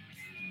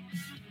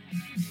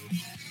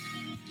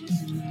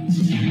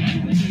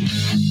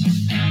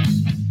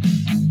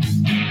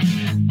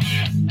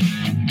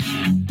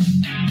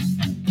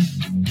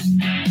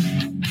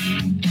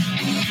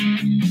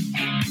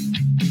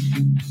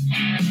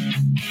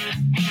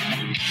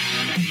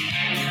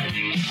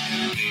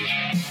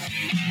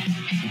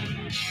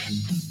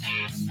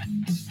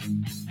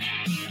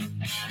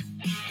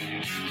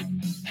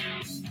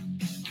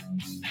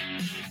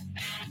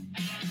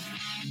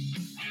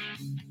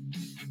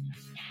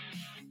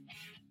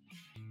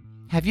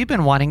 Have you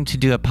been wanting to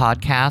do a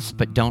podcast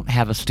but don't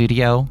have a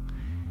studio?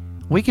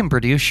 We can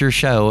produce your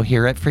show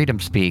here at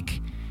Freedom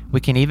Speak. We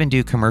can even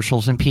do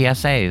commercials and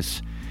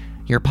PSAs.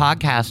 Your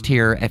podcast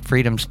here at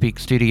Freedom Speak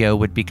Studio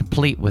would be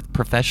complete with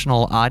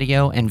professional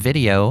audio and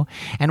video,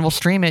 and we'll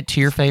stream it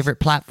to your favorite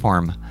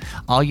platform.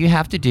 All you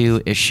have to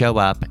do is show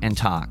up and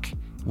talk.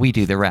 We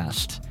do the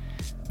rest.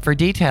 For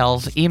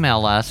details,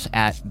 email us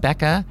at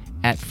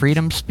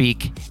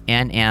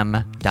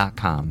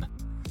becca@freedomspeaknm.com.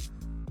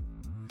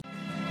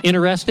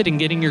 Interested in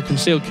getting your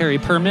concealed carry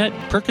permit?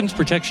 Perkins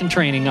Protection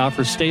Training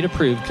offers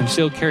state-approved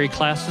concealed carry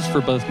classes for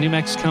both New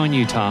Mexico and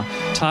Utah,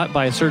 taught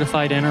by a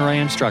certified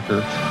NRA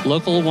instructor.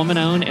 Local,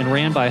 woman-owned, and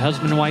ran by a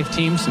husband and wife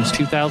team since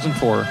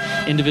 2004.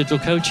 Individual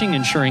coaching,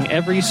 ensuring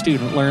every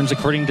student learns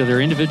according to their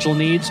individual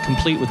needs,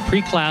 complete with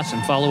pre-class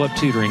and follow-up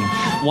tutoring.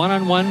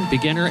 One-on-one,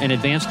 beginner, and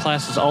advanced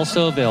classes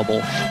also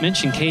available.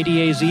 Mention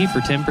KDAZ for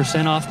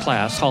 10% off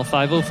class. Call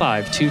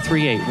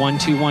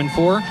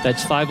 505-238-1214.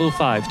 That's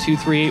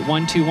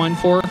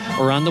 505-238-1214.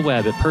 Or on the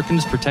web at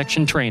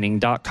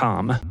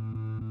PerkinsProtectionTraining.com.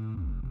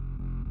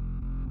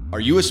 Are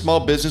you a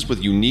small business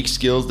with unique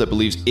skills that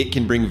believes it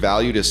can bring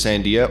value to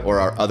Sandia or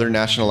our other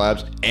national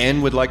labs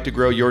and would like to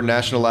grow your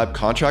national lab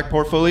contract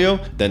portfolio?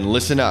 Then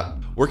listen up.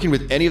 Working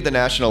with any of the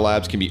national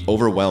labs can be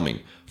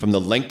overwhelming. From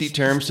the lengthy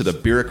terms to the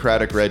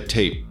bureaucratic red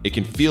tape, it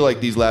can feel like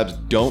these labs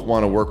don't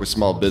want to work with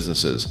small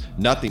businesses.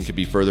 Nothing could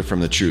be further from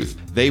the truth.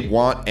 They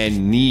want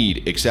and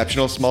need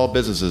exceptional small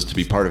businesses to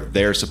be part of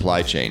their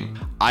supply chain.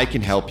 I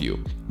can help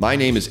you. My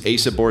name is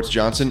Asa Bortz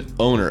Johnson,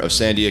 owner of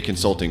Sandia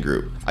Consulting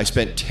Group. I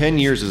spent 10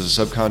 years as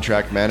a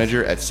subcontract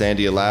manager at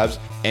Sandia Labs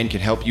and can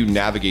help you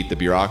navigate the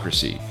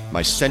bureaucracy.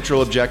 My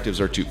central objectives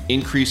are to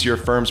increase your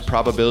firm's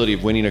probability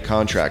of winning a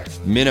contract,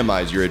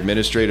 minimize your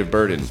administrative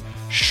burden,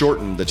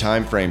 shorten the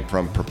time frame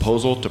from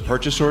proposal to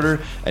purchase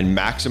order, and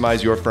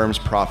maximize your firm's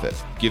profit.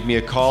 Give me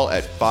a call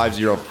at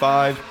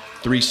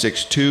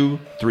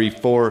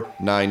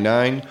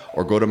 505-362-3499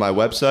 or go to my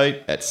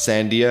website at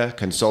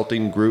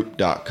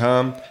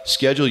sandiaconsultinggroup.com.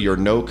 Schedule your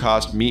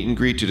no-cost meet and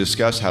greet to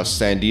discuss how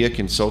Sandia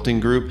Consulting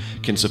Group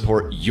can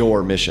support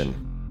your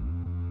mission.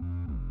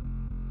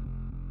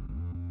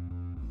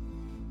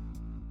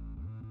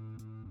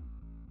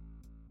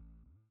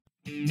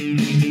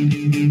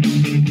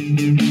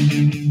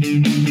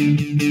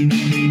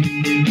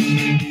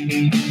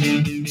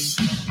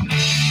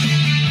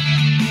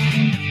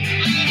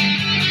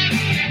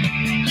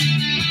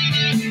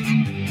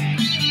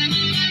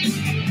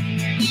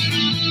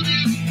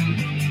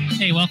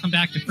 Hey, welcome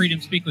back to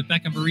Freedom Speak with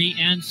Becca Marie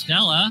and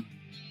Stella.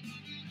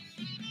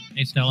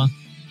 Hey, Stella.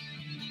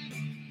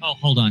 Oh,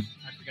 hold on.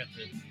 I forgot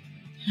to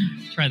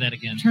try that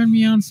again. Turn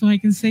me on so I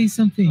can say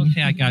something.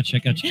 Okay, I got you. I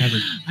got you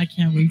covered. I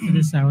can't wait for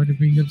this hour to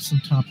bring up some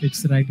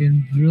topics that I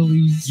didn't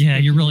really... Yeah,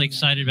 you're really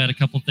excited about a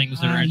couple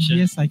things there, aren't you?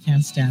 Yes, I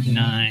can't stand it.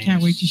 Nice.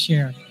 Can't wait to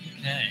share.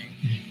 Okay.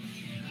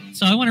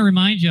 So I want to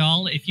remind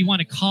y'all, if you want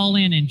to call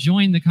in and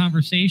join the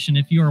conversation,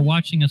 if you are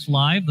watching us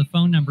live, the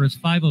phone number is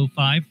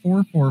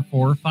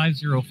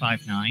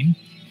 505-444-5059.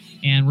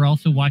 And we're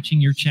also watching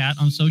your chat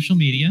on social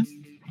media,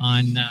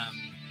 on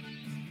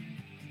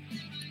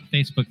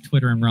Facebook,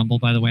 Twitter, and Rumble.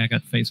 By the way, I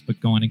got Facebook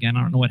going again.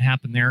 I don't know what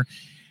happened there.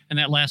 In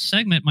that last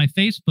segment, my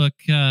Facebook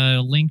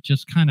link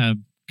just kind of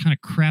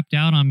crapped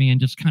out on me and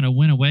just kind of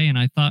went away. And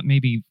I thought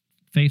maybe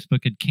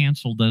Facebook had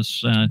canceled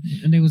us.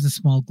 And it was a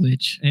small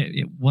glitch.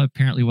 It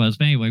apparently was.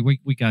 But anyway,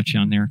 we got you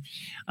on there.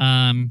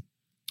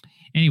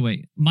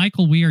 Anyway,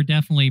 Michael, we are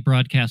definitely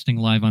broadcasting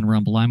live on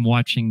Rumble. I'm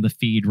watching the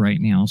feed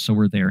right now, so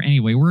we're there.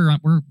 Anyway, we're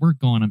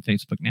going on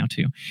Facebook now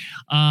too.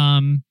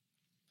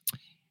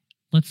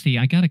 Let's see.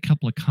 I got a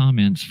couple of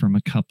comments from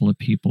a couple of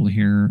people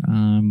here.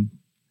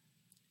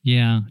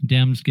 Yeah,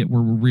 Dems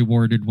were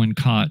rewarded when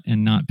caught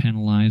and not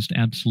penalized.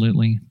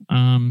 Absolutely.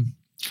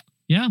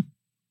 Yeah,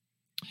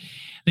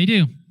 they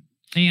do.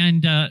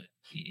 And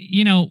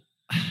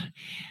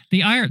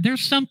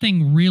there's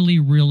something really,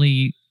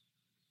 really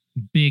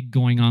big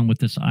going on with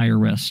this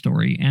IRS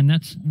story, and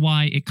that's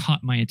why it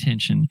caught my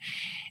attention.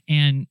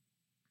 And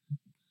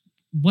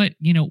what,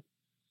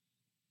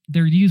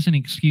 they're using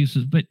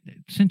excuses, but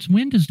since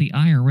when does the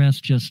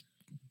IRS just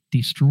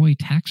destroy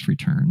tax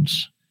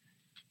returns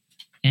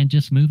and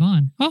just move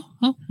on?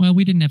 Oh, well,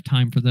 we didn't have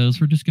time for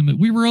those. We're just going to move.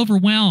 We were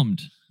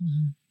overwhelmed.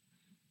 Mm-hmm.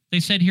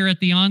 They said here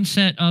at the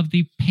onset of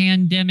the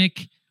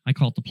pandemic, I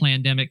call it the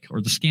plandemic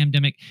or the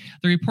scamdemic,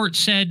 the report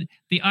said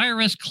the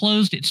IRS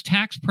closed its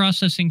tax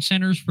processing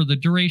centers for the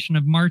duration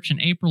of March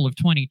and April of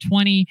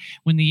 2020,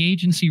 when the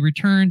agency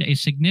returned a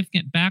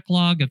significant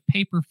backlog of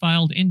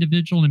paper-filed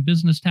individual and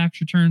business tax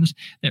returns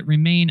that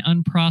remain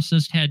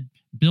unprocessed had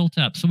built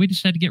up. So we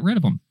just had to get rid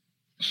of them.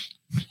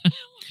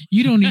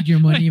 You don't need your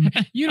money.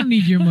 You don't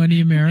need your money,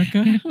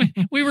 America.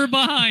 We were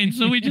behind,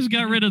 so we just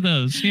got rid of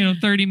those.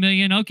 30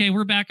 million. Okay,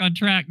 we're back on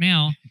track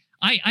now.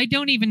 I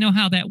don't even know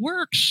how that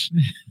works.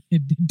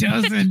 It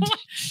doesn't.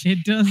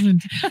 It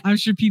doesn't. I'm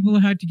sure people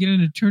had to get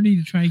an attorney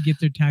to try and get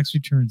their tax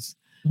returns.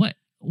 What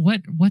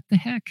the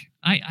heck?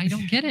 I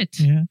don't get it.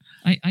 Yeah.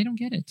 I don't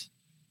get it.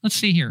 Let's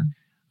see here.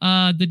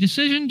 The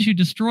decision to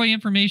destroy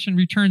information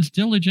returns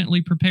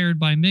diligently prepared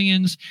by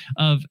millions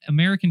of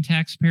American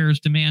taxpayers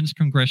demands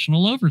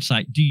congressional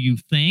oversight. Do you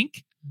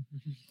think?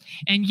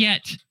 And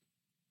yet,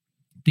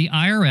 the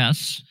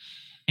IRS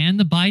and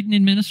the Biden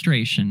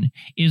administration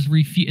is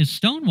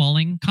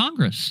stonewalling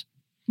Congress.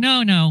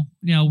 No,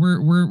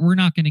 we're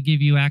not going to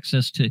give you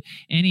access to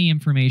any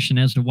information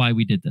as to why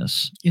we did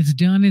this. It's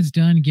done. It's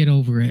done. Get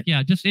over it.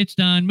 Yeah, just it's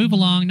done. Move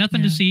along.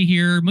 Nothing to see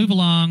here. Move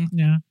along.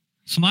 Yeah.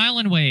 Smile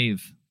and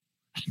wave.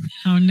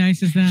 How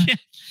nice is that? Yeah.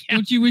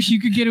 Don't you wish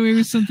you could get away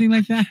with something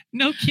like that?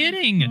 No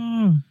kidding.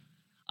 Oh.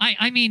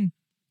 I mean,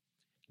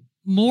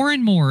 more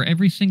and more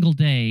every single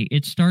day,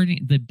 it's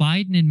starting. The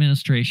Biden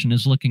administration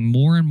is looking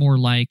more and more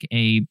like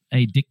a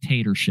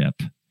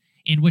dictatorship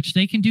in which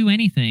they can do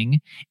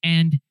anything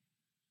and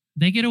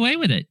they get away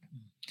with it.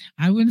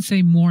 I wouldn't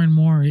say more and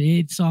more.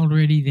 It's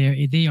already there.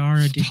 They are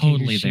a dictatorship.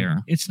 Totally there.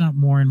 It's not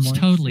more and more. It's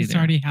totally it's there.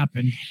 Already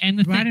happened.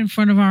 And right in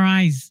front of our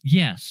eyes.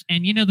 Yes.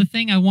 And the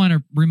thing I want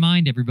to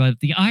remind everybody,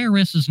 the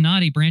IRS is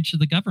not a branch of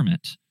the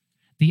government.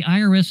 The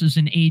IRS is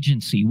an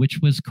agency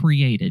which was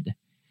created.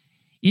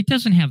 It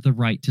doesn't have the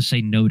right to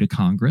say no to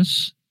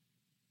Congress.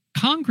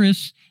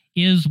 Congress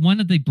is one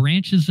of the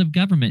branches of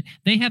government.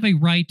 They have a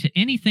right to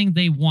anything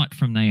they want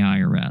from the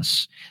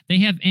IRS. They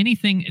have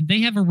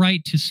a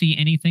right to see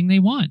anything they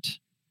want.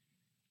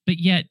 But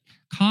yet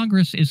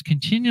Congress is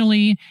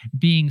continually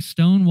being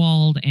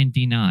stonewalled and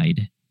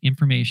denied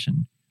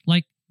information,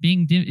 like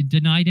being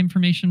denied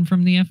information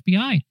from the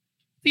FBI.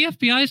 The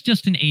FBI is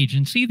just an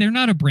agency. They're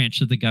not a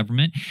branch of the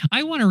government.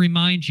 I want to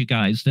remind you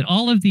guys that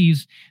all of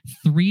these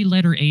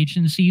 3-letter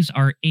agencies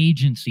are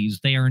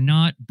agencies. They are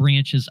not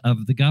branches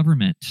of the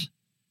government.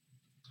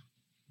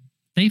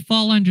 They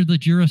fall under the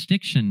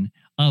jurisdiction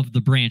of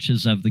the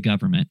branches of the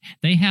government.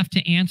 They have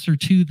to answer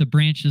to the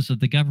branches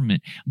of the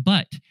government.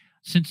 But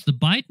since the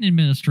Biden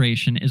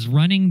administration is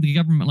running the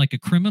government like a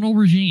criminal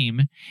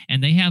regime,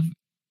 and they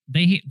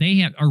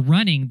are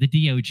running the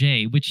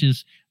DOJ, which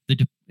is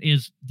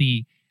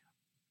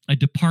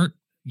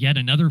yet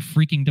another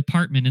freaking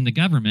department in the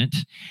government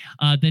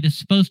that is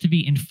supposed to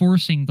be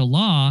enforcing the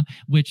law,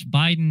 which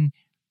Biden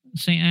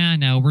saying,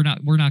 no, we're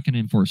not going to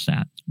enforce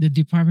that. The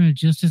Department of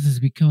Justice has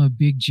become a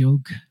big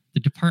joke. The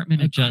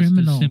Department of Justice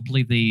is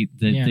simply the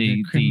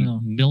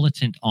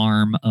militant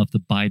arm of the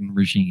Biden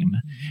regime,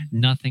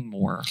 nothing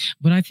more.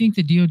 But I think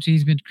the DOJ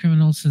has been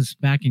criminal since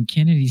back in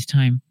Kennedy's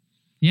time.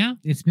 Yeah,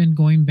 it's been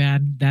going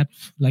bad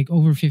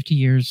over 50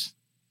 years.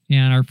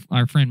 Yeah, and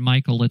our friend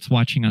Michael that's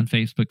watching on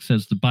Facebook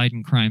says the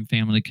Biden crime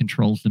family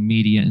controls the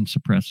media and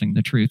suppressing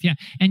the truth. Yeah,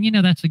 and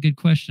that's a good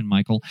question,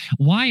 Michael.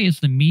 Why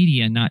is the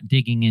media not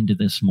digging into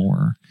this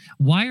more?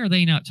 Why are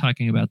they not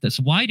talking about this?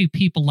 Why do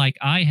people like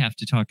I have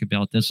to talk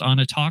about this on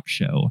a talk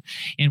show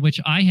in which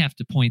I have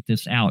to point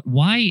this out?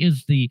 Why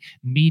is the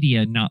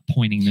media not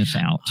pointing this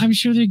out? I'm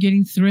sure they're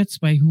getting threats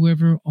by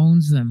whoever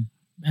owns them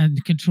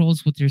and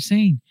controls what they're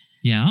saying.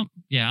 Yeah.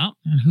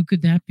 And who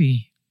could that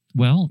be?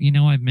 Well,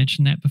 I've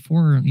mentioned that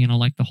before,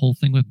 like the whole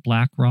thing with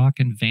BlackRock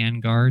and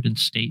Vanguard and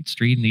State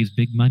Street and these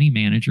big money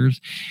managers.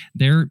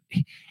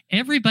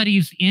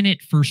 Everybody's in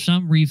it for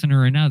some reason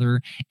or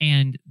another.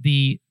 And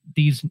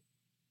these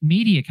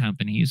media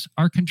companies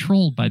are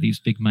controlled by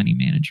these big money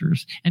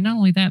managers. And not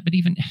only that, but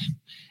even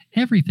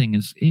everything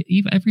is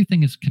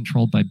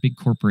controlled by big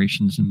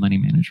corporations and money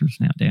managers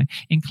nowadays,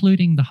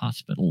 including the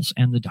hospitals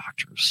and the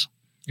doctors.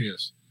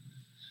 Yes.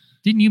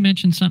 Didn't you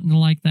mention something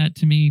like that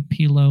to me,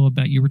 Pilo,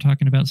 you were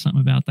talking about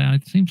something about that?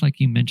 It seems like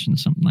you mentioned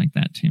something like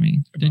that to me,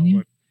 didn't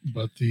you?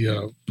 About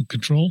the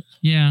control?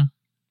 Yeah.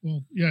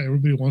 Well, yeah,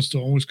 everybody wants to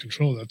always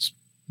control. That's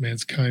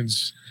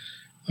mankind's.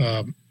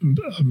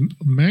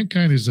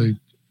 Mankind is a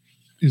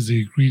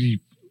greedy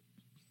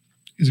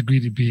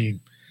being,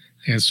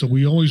 and so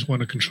we always want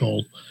to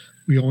control.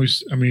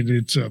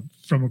 It's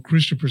from a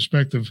Christian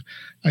perspective.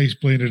 I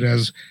explain it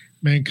as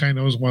mankind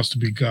always wants to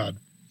be God.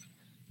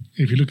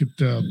 If you look at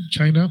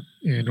China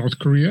and North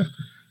Korea,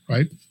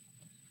 right?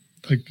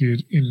 Like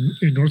in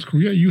North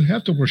Korea, you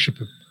have to worship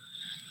him,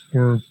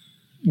 or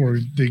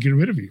they get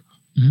rid of you,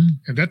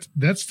 and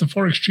that's the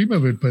far extreme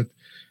of it.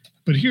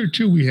 But here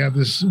too, we have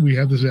this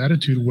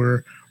attitude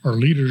where our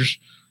leaders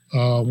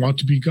want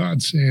to be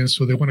gods, and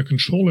so they want to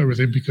control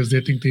everything because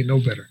they think they know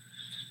better.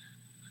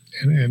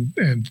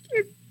 And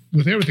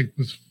with everything,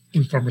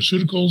 with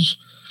pharmaceuticals,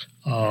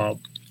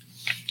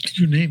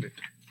 you name it.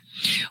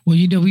 Well,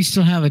 we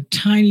still have a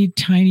tiny,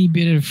 tiny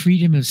bit of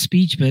freedom of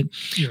speech, but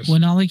yes.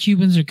 When all the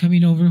Cubans are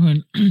coming over,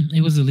 when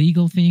it was a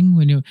legal thing,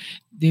 when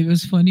it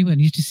was funny when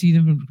I used to see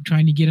them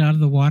trying to get out of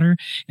the water.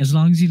 As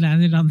long as you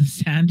landed on the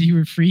sand, you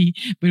were free.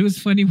 But it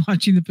was funny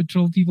watching the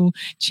patrol people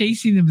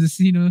chasing them,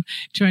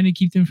 trying to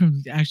keep them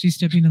from actually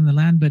stepping on the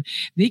land. But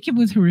they came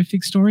with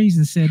horrific stories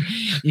and said,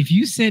 if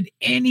you said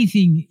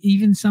anything,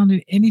 even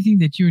sounded anything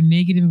that you're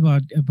negative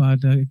about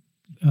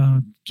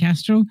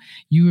Castro,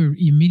 you were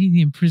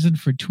immediately imprisoned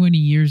for 20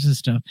 years and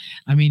stuff.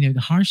 I mean,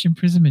 a harsh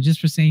imprisonment just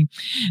for saying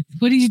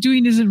what he's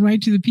doing isn't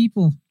right to the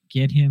people.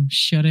 Get him,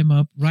 shut him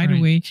up right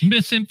away.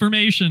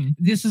 Misinformation.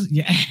 This is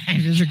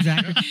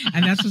exactly,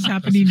 and that's what's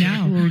happening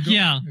now.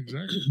 Yeah,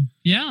 exactly.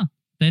 Yeah,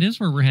 that is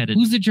where we're headed.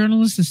 Who's the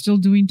journalist that's still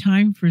doing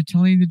time for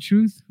telling the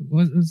truth?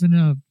 Wasn't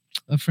a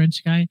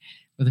French guy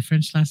with a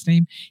French last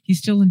name? He's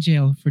still in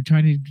jail for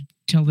trying to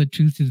tell the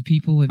truth to the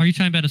people. Are you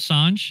talking about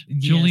Assange?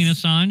 Yes. Julian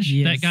Assange?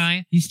 Yes. That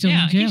guy? He's still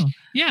in jail.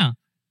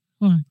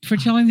 Well, for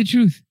telling the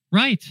truth.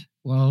 Right.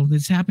 Well,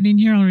 it's happening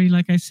here already.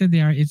 Like I said,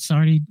 it's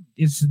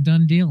a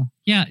done deal.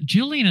 Yeah.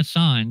 Julian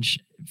Assange,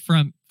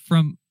 from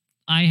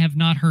I have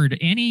not heard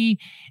any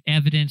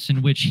evidence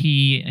in which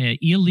he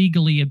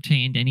illegally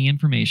obtained any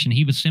information.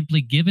 He was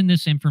simply given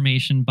this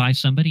information by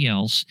somebody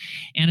else.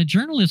 And a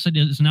journalist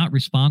is not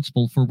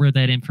responsible for where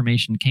that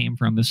information came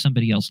from if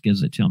somebody else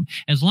gives it to them.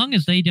 As long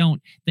as they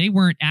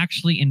weren't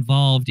actually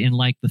involved in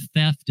like the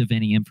theft of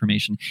any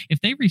information.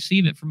 If they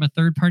receive it from a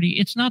third party,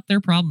 it's not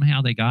their problem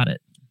how they got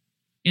it.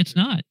 It's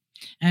not.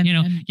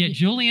 Yet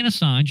Julian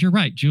Assange, you're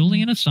right.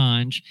 Julian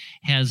Assange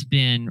has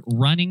been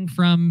running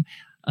from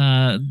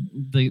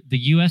the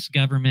U.S.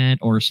 government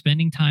or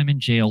spending time in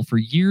jail for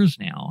years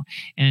now.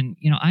 And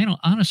I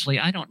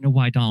don't know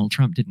why Donald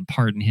Trump didn't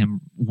pardon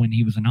him when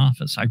he was in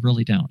office. I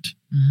really don't.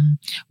 Mm-hmm.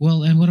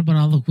 Well, and what about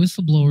all the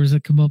whistleblowers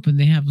that come up and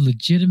they have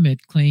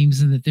legitimate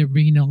claims and that they're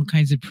bringing all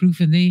kinds of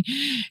proof and they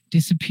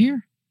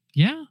disappear?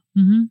 Yeah.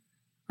 Mm-hmm.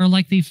 Or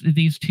like these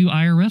two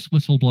IRS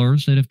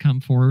whistleblowers that have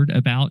come forward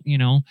about,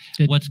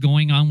 what's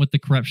going on with the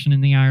corruption in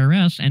the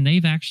IRS. And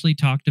they've actually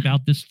talked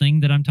about this thing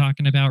that I'm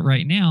talking about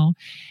right now.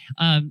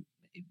 I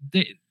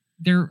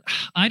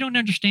don't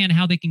understand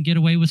how they can get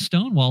away with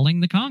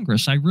stonewalling the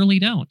Congress. I really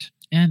don't.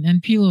 And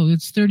Pilo,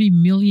 it's 30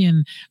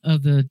 million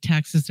of the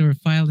taxes that were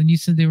filed. And you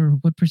said they were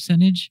what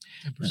percentage?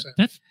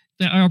 10%.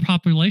 Our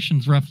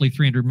population's roughly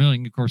 300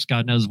 million. Of course,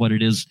 God knows what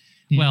it is.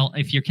 Yeah. Well,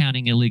 if you're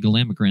counting illegal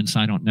immigrants,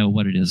 I don't know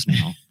what it is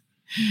now.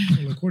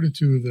 Well, according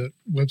to the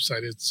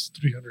website, it's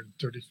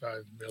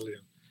 335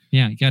 million.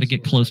 Yeah, you got to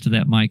get close to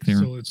that mic there.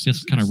 So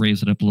just kind of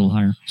raise it up a little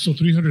higher. So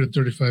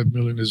 335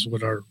 million is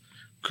what our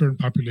current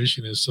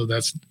population is. So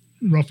that's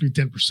roughly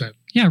 10%.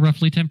 Yeah,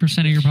 roughly 10%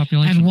 of your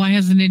population. And why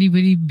hasn't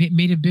anybody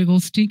made a big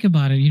old stink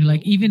about it?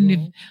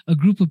 If a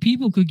group of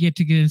people could get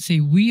together and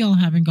say, we all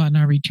haven't gotten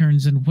our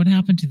returns and what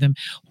happened to them?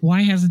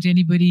 Why hasn't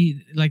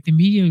anybody, like the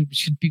media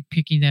should be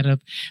picking that up,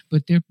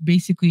 but they're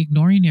basically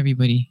ignoring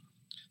everybody.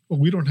 Well,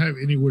 we don't have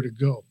anywhere to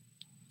go.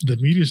 The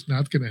media is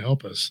not going to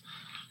help us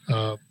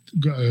go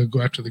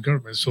after the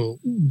government. So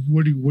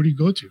where do you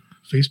go to?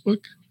 Facebook?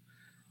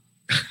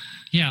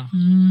 Yeah.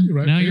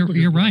 Right? No,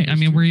 you're right. I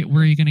mean, where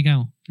are you going to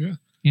go? Yeah.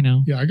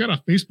 Yeah, I got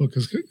off Facebook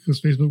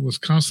because Facebook was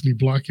constantly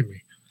blocking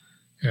me.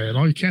 And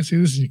you can't say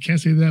this and you can't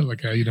say that.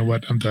 Like, you know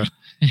what? I'm done.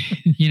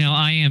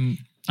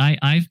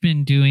 I've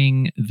been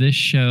doing this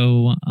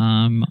show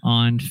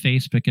on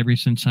Facebook ever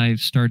since I've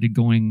started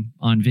going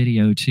on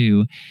video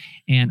too.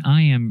 And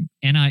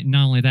not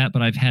only that,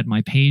 but I've had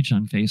my page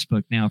on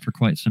Facebook now for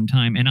quite some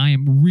time. And I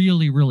am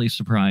really, really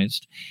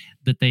surprised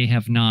that they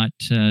have not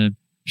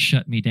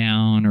shut me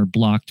down or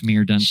blocked me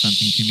or done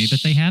something to me,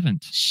 but they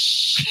haven't.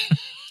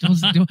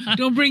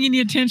 Don't bring any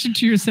attention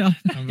to yourself.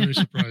 I'm very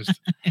surprised.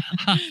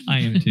 I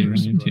am too.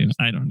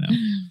 I don't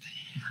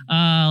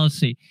know. Let's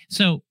see.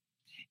 So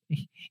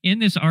in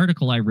this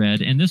article I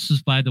read, and this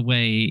is, by the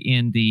way,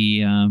 in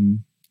the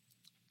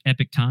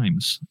Epic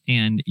Times,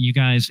 and you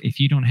guys, if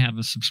you don't have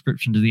a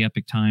subscription to the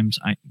Epic Times,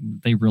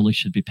 they really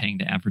should be paying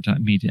to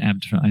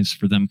advertise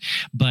for them.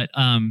 But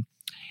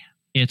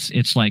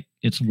it's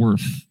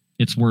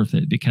worth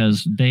it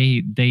because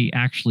they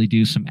actually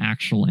do some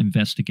actual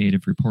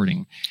investigative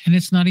reporting. And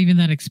it's not even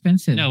that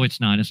expensive. No, it's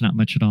not. It's not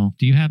much at all.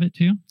 Do you have it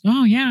too?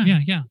 Oh yeah.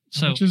 Yeah.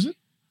 So how much is it?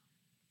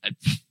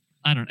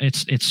 I don't.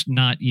 It's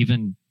not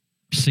even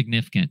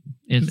significant.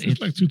 It's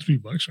like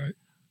 $2-3, right?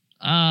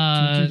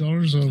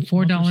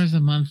 $4 a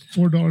month.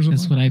 $4 a month.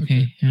 That's what I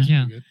pay.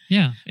 Okay.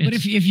 Yeah. But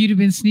if you'd have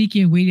been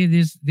sneaky and waited,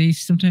 they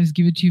sometimes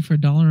give it to you for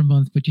 $1 a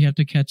month, but you have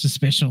to catch a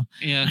special.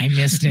 Yeah, I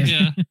missed it.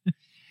 Yeah.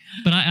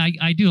 But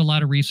I do a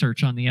lot of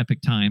research on the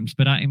Epic Times.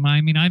 But I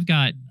mean I've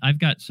got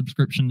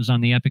subscriptions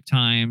on the Epic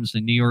Times, the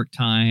New York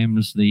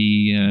Times,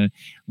 the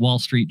Wall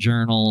Street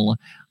Journal.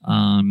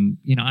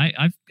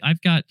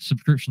 I've got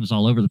subscriptions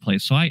all over the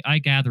place. So I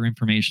gather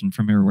information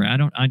from everywhere.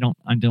 I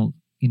don't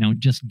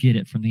just get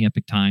it from the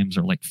Epic Times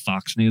or like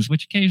Fox News,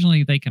 which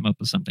occasionally they come up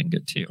with something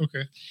good too.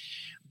 Okay.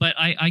 But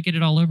I get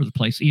it all over the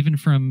place, even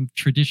from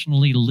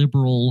traditionally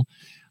liberal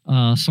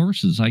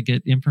sources. I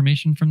get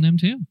information from them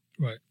too.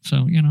 Right.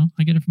 So,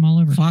 I get it from all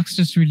over. Fox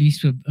just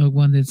released a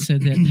one that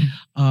said that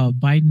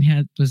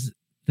Biden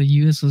the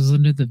U.S. was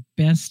under the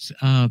best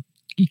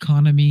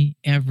economy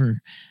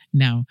ever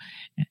now.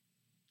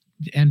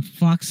 And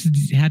Fox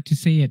had to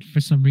say it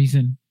for some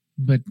reason,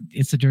 but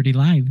it's a dirty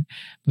lie.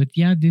 But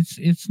yeah,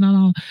 it's not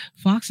all.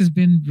 Fox has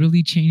been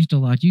really changed a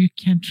lot. You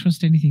can't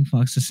trust anything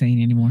Fox is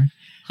saying anymore.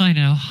 I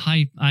know.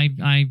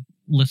 I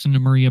listen to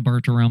Maria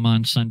Bartiromo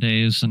on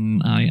Sundays,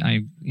 and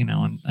I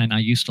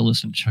used to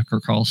listen to Tucker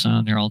Carlson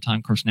on there all the time.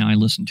 Of course, now I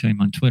listen to him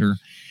on Twitter.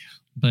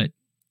 But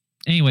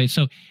anyway,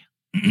 so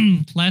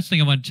last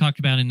thing I want to talk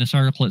about in this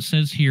article, it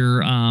says here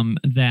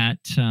that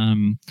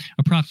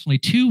approximately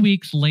 2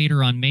 weeks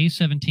later, on May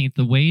 17th,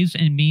 the Ways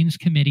and Means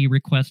Committee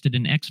requested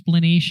an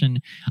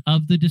explanation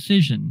of the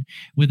decision.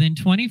 Within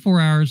 24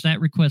 hours, that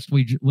request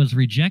was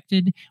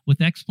rejected with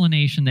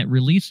explanation that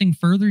releasing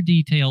further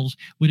details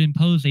would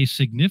impose a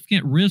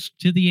significant risk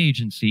to the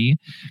agency.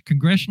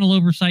 Congressional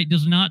oversight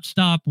does not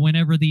stop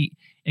whenever the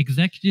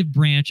executive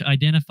branch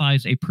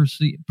identifies a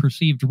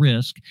perceived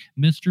risk,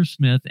 Mr.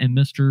 Smith and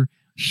Mr.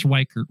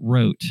 Schweikert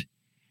wrote.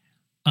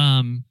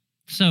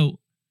 So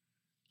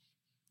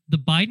the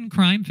Biden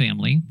crime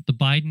family, the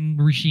Biden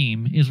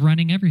regime, is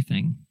running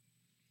everything.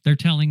 They're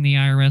telling the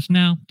IRS,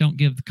 no, don't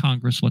give the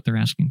Congress what they're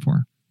asking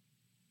for.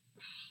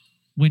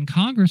 When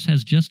Congress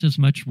has just as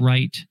much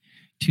right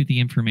to the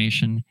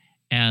information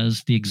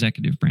as the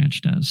executive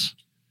branch does.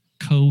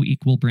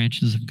 Co-equal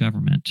branches of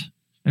government.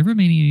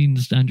 Everybody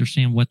needs to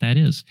understand what that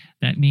is.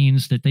 That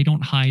means that they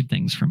don't hide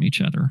things from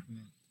each other.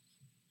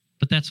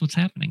 But that's what's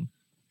happening.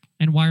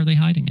 And why are they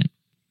hiding it?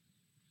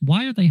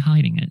 Why are they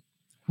hiding it?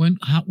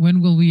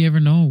 When will we ever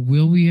know?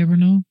 Will we ever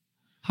know?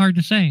 Hard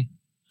to say.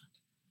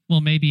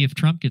 Well, maybe if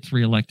Trump gets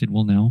reelected,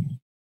 we'll know.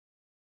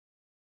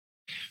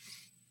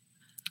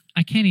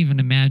 I can't even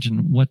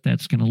imagine what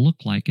that's going to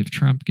look like if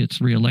Trump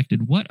gets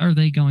reelected. What are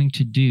they going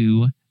to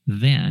do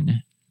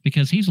then?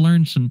 Because he's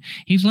learned some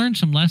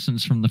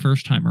lessons from the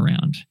first time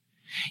around.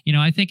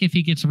 I think if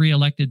he gets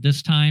reelected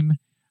this time,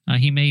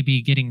 he may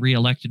be getting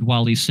reelected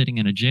while he's sitting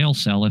in a jail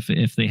cell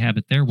if they have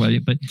it their way.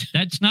 But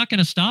that's not going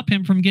to stop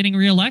him from getting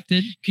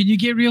reelected. Can you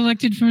get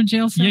reelected from a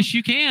jail cell? Yes,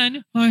 you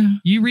can.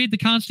 You read the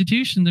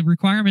Constitution, the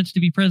requirements to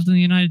be president of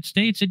the United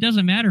States. It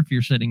doesn't matter if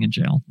you're sitting in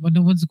jail. But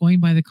no one's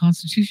going by the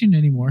Constitution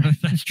anymore.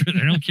 That's true.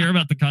 They don't care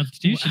about the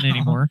Constitution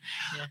anymore.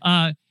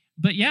 Yeah.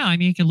 But yeah,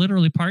 he can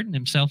literally pardon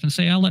himself and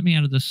say, "Oh, let me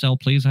out of this cell,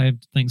 please. I have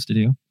things to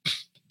do."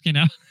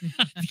 Yeah.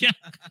 Yeah.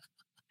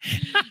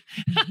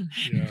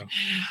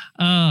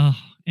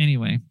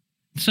 Anyway,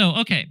 so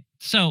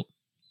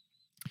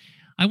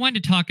I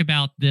wanted to talk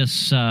about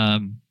this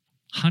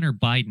Hunter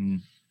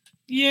Biden.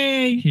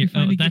 Yay! Here.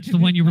 That's the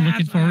one you were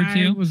looking forward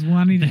to. I was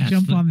wanting to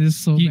jump on this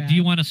so bad. Do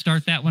you want to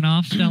start that one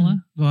off,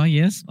 Stella? Well,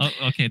 yes. Oh,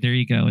 okay. There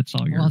you go. It's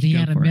all yours. Well, he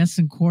had a mess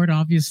in court.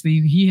 Obviously,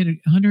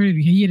 Hunter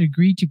had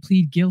agreed to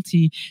plead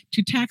guilty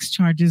to tax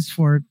charges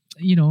for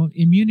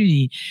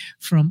immunity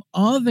from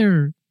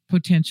other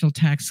potential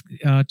tax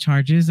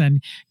charges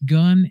and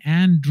gun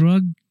and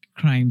drug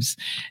crimes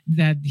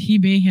that he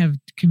may have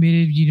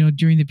committed,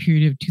 during the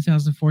period of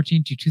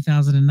 2014 to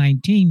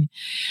 2019.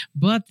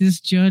 But this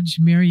judge,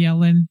 Mary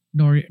Ellen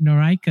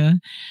Noreika,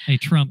 a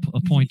Trump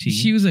appointee.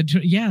 She's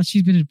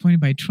been appointed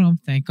by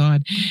Trump, thank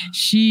God.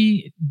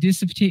 She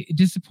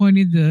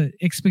disappointed the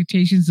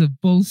expectations of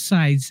both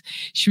sides.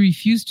 She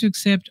refused to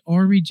accept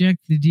or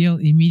reject the deal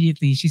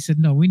immediately. She said,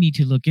 "No, we need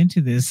to look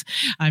into this."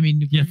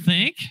 You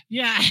think?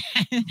 Yeah,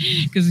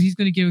 because he's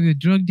going to give the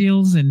drug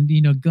deals and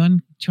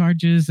gun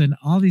charges and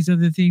all these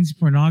other things,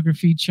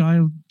 pornography,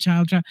 child.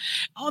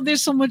 Oh,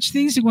 there's so much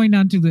things going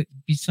on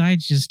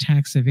besides just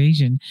tax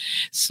evasion.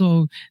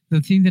 So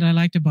the thing that I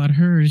liked about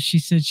her is she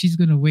said she's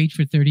going to wait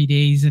for 30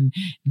 days and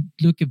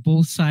look at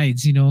both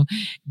sides,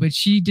 but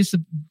she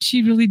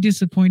really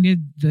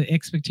disappointed the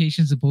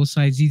expectations of both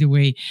sides either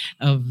way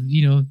of,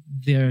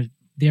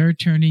 their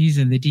attorneys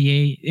and the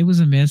DA. It was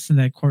a mess in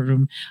that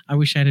courtroom. I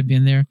wish I'd have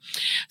been there.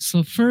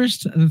 So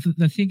first,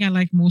 the thing I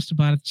like most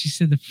about it, she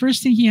said the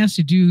first thing he has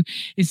to do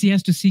is he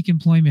has to seek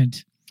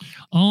employment.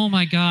 Oh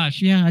my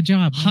gosh. Yeah, a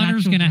job.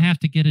 Hunter's going to have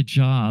to get a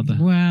job.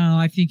 Well,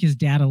 I think his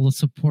dad will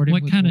support him.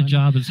 What kind of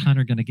job is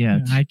Hunter going to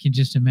get? I can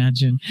just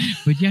imagine.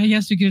 But yeah, he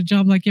has to get a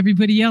job like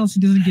everybody else.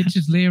 He doesn't get to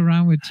just lay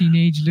around with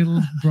teenage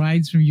little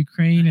brides from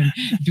Ukraine and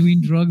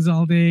doing drugs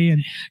all day.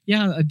 And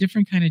yeah, a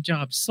different kind of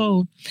job.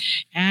 So,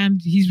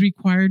 and he's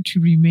required to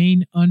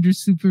remain under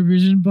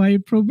supervision by a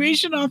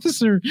probation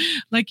officer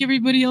like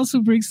everybody else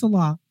who breaks the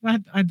law.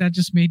 That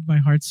just made my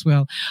heart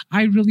swell.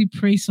 I really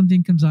pray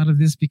something comes out of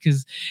this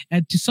because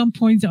to some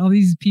point, all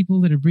these people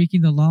that are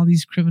breaking the law,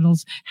 these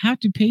criminals, have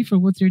to pay for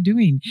what they're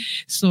doing.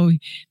 So,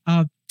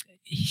 what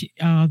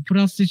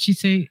else did she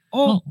say?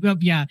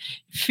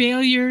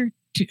 Failure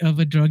of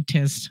a drug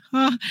test.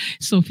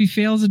 So if he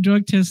fails a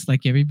drug test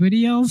like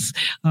everybody else,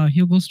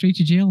 he'll go straight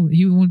to jail.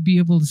 He won't be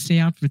able to stay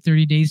out for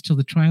 30 days till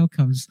the trial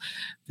comes.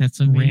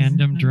 That's amazing.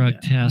 Random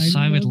drug tests.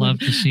 I would love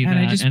to see that.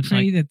 And I just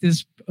pray that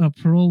this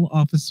parole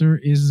officer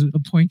is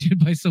appointed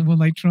by someone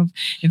like Trump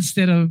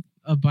instead of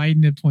a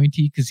Biden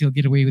appointee, because he'll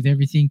get away with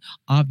everything,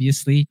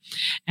 obviously.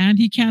 And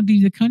he can't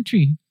leave the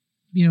country,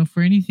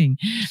 for anything.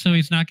 So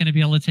he's not going to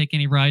be able to take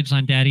any rides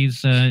on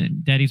daddy's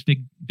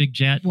big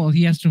jet? Well,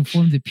 he has to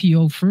inform the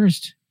PO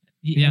first.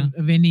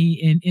 Of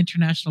any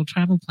international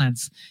travel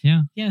plans.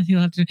 Yeah, he'll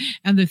have to.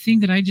 And the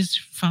thing that I just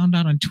found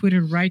out on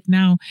Twitter right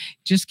now,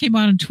 just came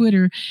out on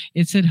Twitter,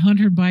 it said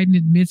Hunter Biden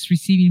admits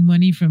receiving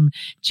money from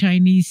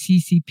Chinese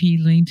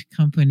CCP-linked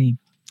company.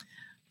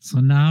 So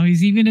now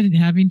he's even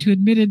having to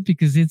admit it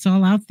because it's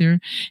all out there.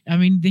 I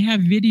mean, they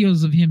have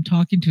videos of him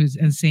talking to us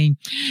and saying,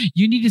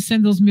 "You need to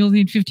send those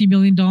 $50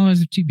 million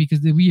to, because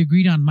we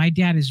agreed on. My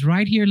dad is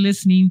right here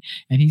listening,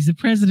 and he's the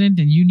president,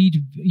 and you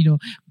need to,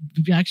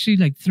 actually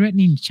like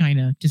threatening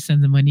China to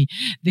send the money."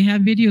 They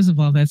have videos of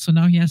all that. So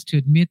now he has to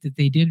admit that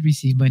they did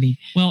receive money.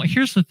 Well,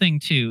 here's the thing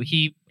too.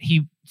 He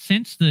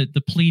since the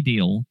plea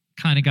deal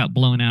kind of got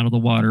blown out of the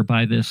water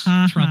by this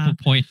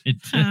Trump-appointed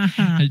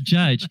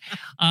judge.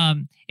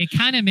 It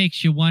kind of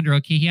makes you wonder,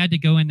 okay, he had to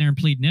go in there and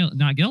plead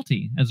not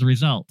guilty as a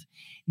result.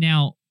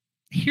 Now,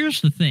 here's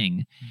the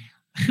thing.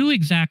 Who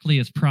exactly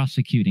is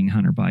prosecuting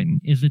Hunter Biden?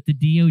 Is it the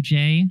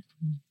DOJ?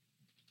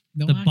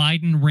 No, the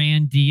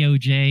Biden-ran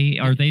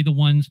DOJ? Are they the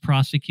ones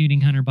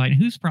prosecuting Hunter Biden?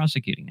 Who's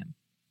prosecuting him?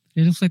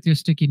 It looks like they're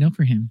sticking up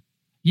for him.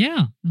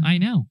 Yeah, I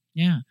know.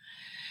 Yeah.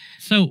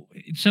 So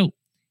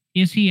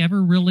is he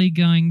ever really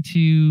going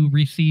to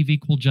receive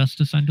equal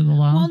justice under the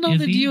law? Well, no,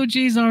 the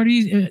DOJ is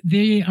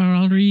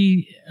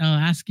already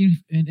asking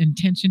an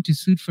intention to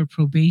suit for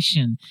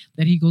probation,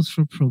 that he goes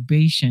for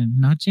probation,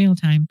 not jail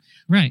time.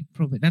 Right.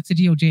 That's the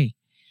DOJ.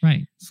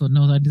 Right. So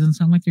no, that doesn't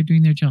sound like they're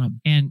doing their job.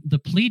 And the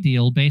plea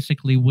deal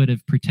basically would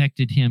have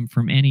protected him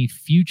from any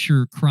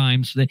future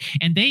crimes.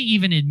 And they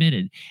even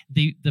admitted,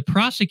 the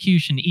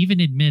prosecution even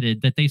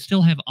admitted that they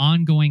still have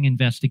ongoing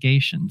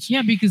investigations.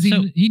 Yeah, because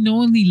he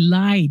knowingly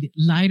lied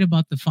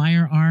about the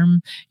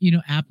firearm,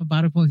 app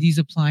about it while he's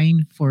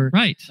applying for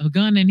a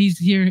gun, and he's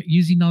here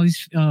using all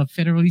these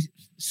federally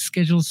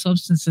scheduled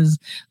substances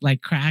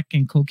like crack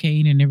and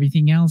cocaine and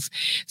everything else.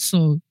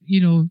 So,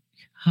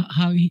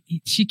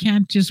 she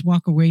can't just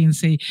walk away and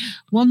say,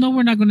 well, no,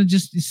 we're not going to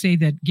just say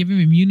that, give him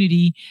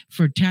immunity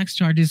for tax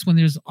charges when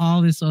there's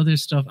all this other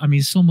stuff. I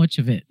mean, so much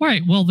of it.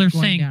 Right. Well, they're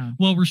saying, down.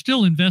 Well, we're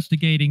still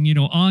investigating,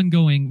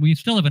 we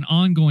still have an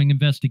ongoing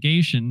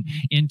investigation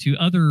into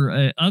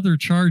other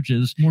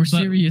charges. More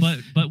serious.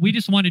 But we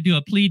just want to do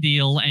a plea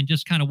deal and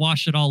just kind of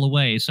wash it all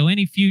away. So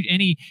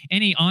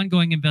any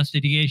ongoing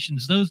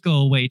investigations, those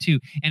go away too.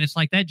 And it's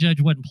like that judge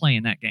wasn't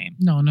playing that game.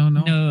 No.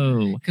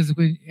 Because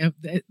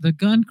the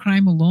gun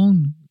crime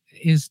alone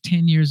is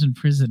 10 years in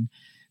prison.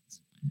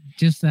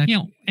 Just that,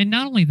 and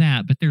not only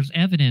that, but there's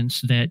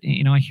evidence that,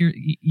 I hear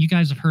you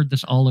guys have heard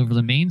this all over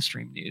the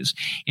mainstream news,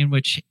 in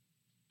which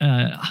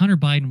Hunter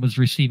Biden was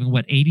receiving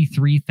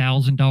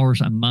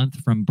 $83,000 a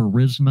month from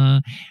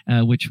Burisma,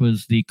 which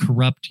was the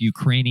corrupt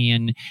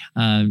Ukrainian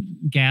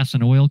gas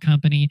and oil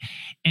company.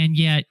 And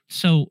yet,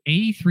 so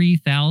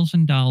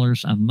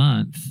 $83,000 a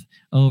month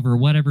over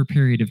whatever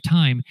period of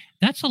time,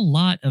 that's a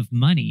lot of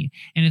money.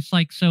 And it's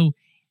like, so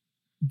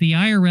the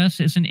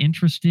IRS isn't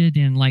interested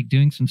in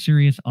doing some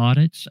serious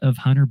audits of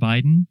Hunter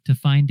Biden to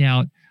find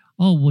out,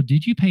 oh, well,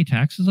 did you pay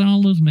taxes on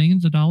all those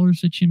millions of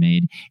dollars that you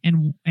made?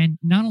 And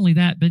not only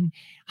that, but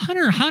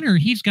Hunter,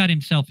 he's got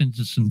himself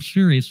into some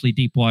seriously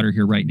deep water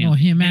here right now. Oh,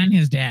 him and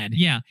his dad.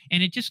 Yeah.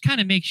 And it just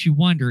kind of makes you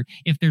wonder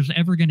if there's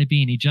ever going to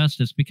be any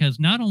justice, because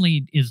not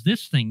only is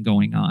this thing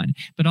going on,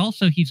 but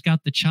also he's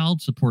got the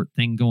child support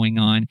thing going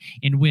on,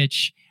 in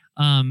which,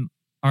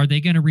 are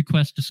they going to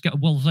request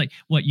well, it's like,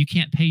 what, you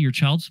can't pay your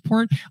child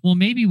support? Well,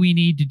 maybe we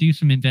need to do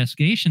some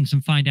investigations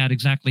and find out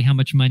exactly how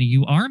much money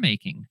you are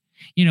making.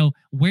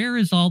 Where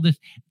is all this?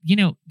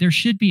 There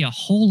should be a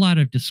whole lot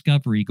of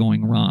discovery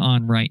going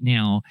on right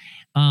now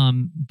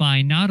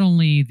by not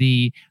only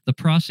the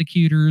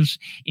prosecutors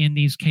in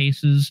these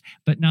cases,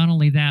 but not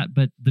only that,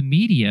 but the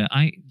media.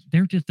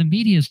 The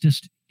media is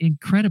just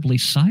incredibly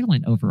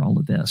silent over all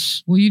of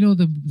this. Well,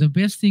 the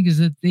best thing is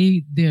that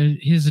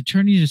his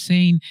attorneys are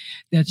saying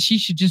that she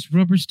should just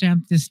rubber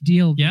stamp this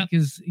deal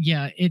because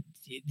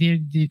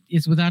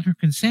it's without her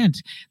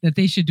consent, that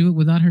they should do it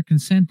without her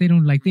consent. They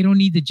don't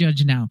need the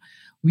judge now.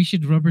 We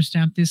should rubber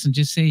stamp this and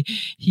just say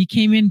he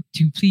came in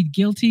to plead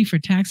guilty for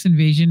tax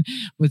evasion.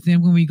 But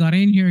then when we got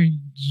in here,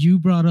 you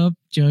brought up,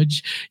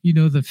 Judge,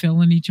 the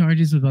felony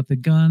charges about the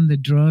gun, the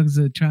drugs,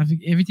 the traffic,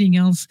 everything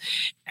else.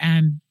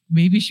 And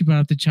maybe she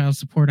brought up the child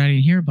support. I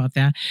didn't hear about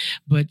that.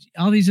 But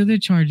all these other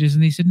charges.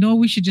 And they said, no,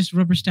 we should just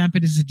rubber stamp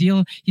it as a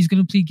deal. He's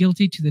going to plead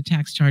guilty to the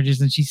tax charges.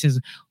 And she says,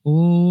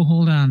 oh,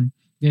 hold on.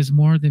 There's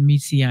more than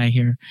meets the eye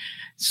here.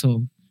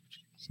 So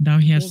now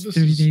he has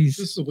 30 days.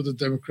 This is what the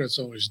Democrats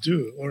always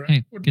do.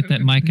 Get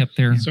that mic up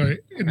there. Sorry.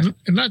 And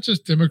not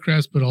just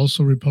Democrats, but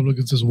also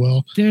Republicans as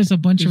well. There's a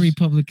bunch of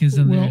Republicans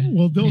in there.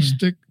 Well, they'll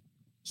stick.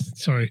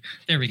 Sorry.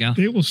 There we go.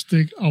 They will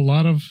stick a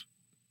lot of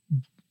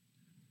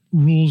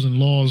rules and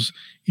laws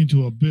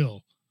into a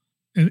bill,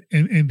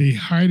 and they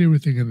hide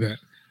everything in that.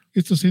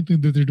 It's the same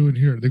thing that they're doing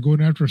here. They're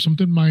going after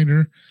something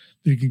minor.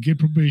 They can get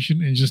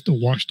probation and just to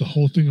wash the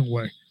whole thing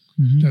away.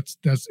 Mm-hmm. It's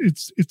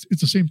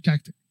the same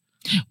tactic.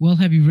 Well,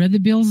 have you read the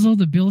bills though?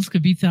 The bills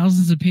could be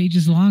thousands of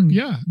pages long.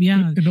 Yeah.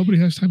 And nobody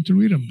has time to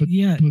read them. But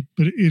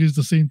but it is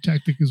the same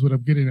tactic is what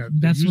I'm getting at.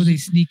 That's where they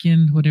sneak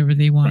in whatever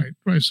they want.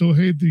 Right. So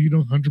hey,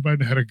 Hunter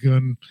Biden had a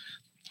gun.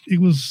 It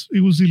was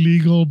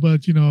illegal,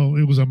 but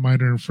it was a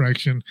minor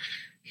infraction.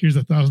 Here's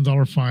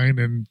 $1,000 fine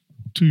and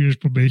 2 years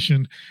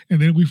probation.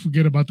 And then we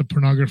forget about the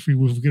pornography.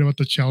 We forget about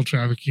the child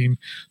trafficking,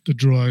 the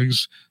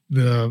drugs,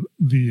 the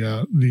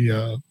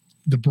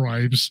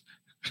bribes.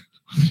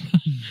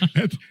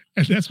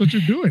 And that's what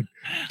you're doing.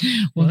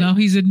 Well, now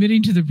he's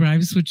admitting to the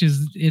bribes,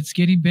 it's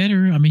getting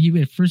better. I mean,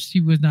 at first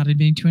he was not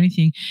admitting to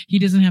anything. He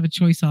doesn't have a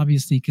choice,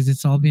 obviously, because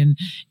it's all been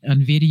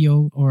on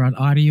video or on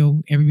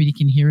audio. Everybody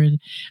can hear it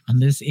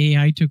unless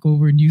AI took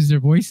over and used their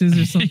voices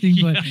or something.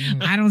 But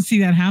I don't see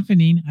that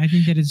happening. I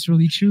think that it's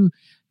really true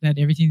that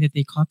everything that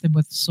they caught them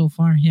with so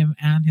far, him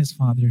and his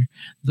father,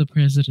 the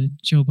president,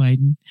 Joe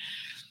Biden,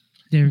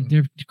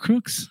 they're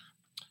crooks.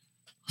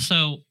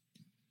 So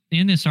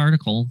in this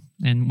article,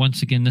 and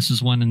once again, this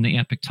is one in the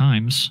Epoch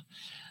Times,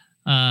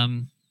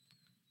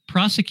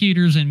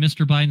 prosecutors and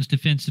Mr. Biden's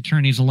defense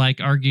attorneys alike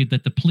argued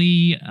that the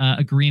plea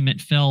agreement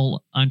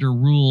fell under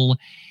Rule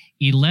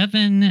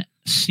 11C1B.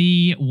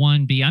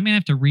 I'm going to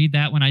have to read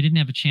that one. I didn't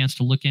have a chance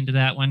to look into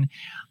that one,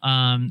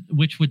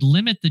 which would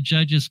limit the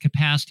judge's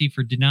capacity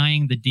for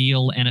denying the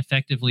deal and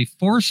effectively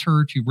force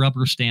her to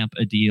rubber stamp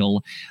a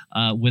deal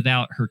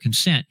without her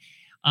consent.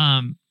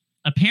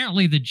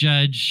 Apparently, the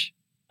judge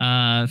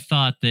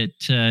thought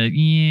that,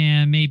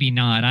 yeah, maybe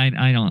not.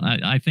 I don't.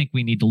 I think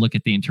we need to look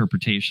at the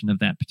interpretation of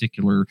that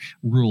particular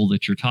rule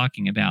that you're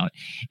talking about.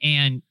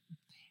 And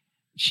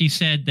she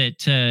said that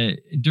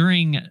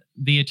during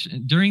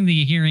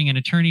the hearing, an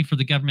attorney for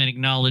the government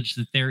acknowledged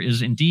that there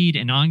is indeed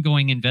an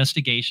ongoing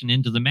investigation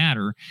into the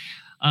matter.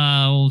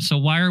 So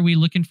why are we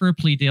looking for a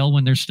plea deal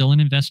when there's still an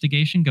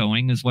investigation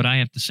going, is what I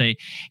have to say.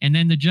 And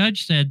then the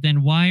judge said,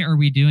 then why are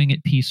we doing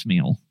it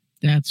piecemeal?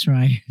 That's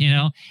right.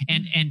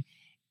 And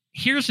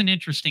here's an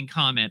interesting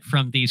comment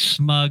from these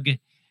smug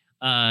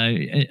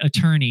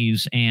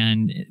attorneys.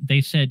 And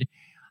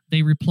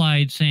they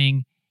replied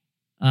saying,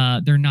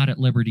 they're not at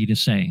liberty to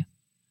say.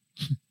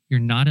 You're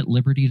not at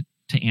liberty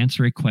to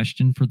answer a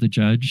question for the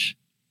judge.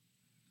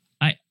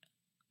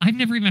 I've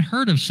never even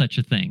heard of such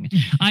a thing.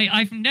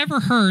 I've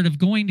never heard of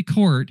going to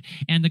court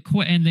and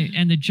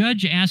the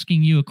judge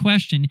asking you a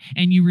question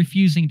and you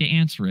refusing to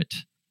answer it.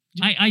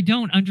 I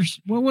don't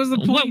understand. What was the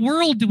point? What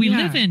world do we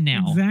live in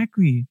now?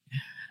 Exactly.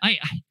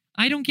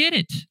 I don't get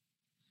it.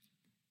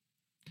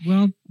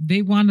 Well,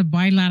 they want a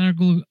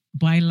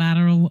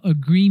bilateral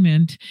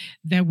agreement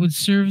that would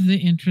serve the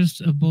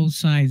interests of both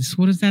sides.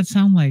 What does that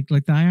sound like?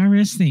 Like the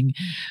IRS thing?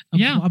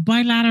 A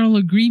bilateral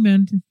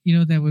agreement,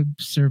 that would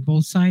serve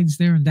both sides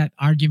there, and that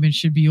argument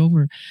should be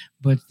over.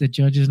 But the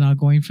judge is not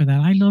going for that.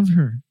 I love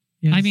her.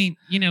 Yes. I mean,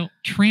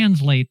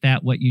 translate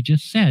that what you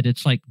just said.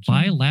 It's like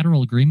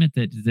bilateral agreement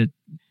that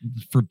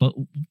for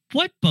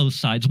both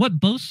sides.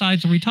 What both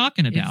sides are we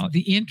talking about? It's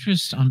the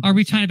interest on. Are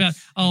we talking about?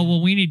 Oh,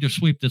 well, we need to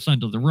sweep this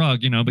under the rug,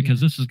 because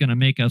this is going to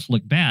make us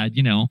look bad.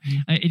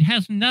 It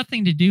has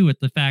nothing to do with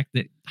the fact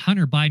that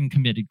Hunter Biden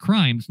committed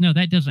crimes. No,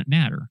 that doesn't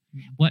matter.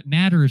 What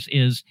matters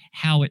is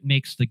how it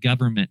makes the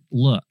government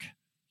look.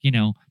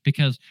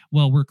 Because,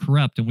 well, we're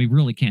corrupt and we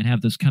really can't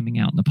have this coming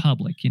out in the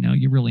public.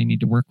 You really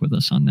need to work with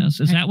us on this.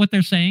 Is that what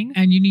they're saying?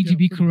 And you need to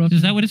be corrupt.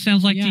 Is that what it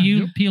sounds like to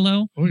you,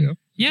 Pilo? Oh, yeah.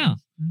 Yeah.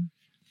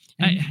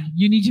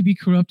 You need to be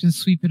corrupt and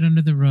sweep it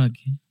under the rug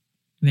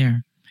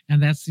there.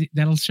 And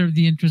that'll serve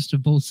the interest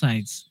of both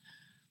sides.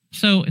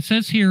 So it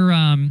says here,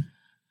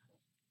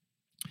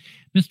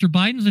 Mr.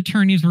 Biden's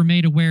attorneys were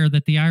made aware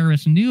that the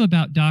IRS knew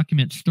about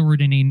documents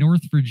stored in a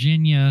North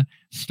Virginia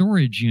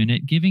storage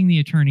unit, giving the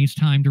attorneys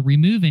time to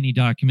remove any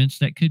documents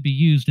that could be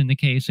used in the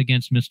case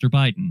against Mr.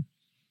 Biden.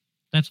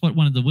 That's what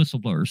one of the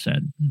whistleblowers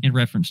said in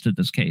reference to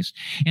this case.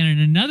 And in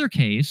another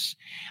case,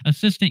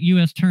 Assistant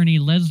U.S. Attorney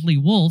Leslie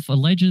Wolf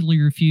allegedly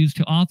refused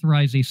to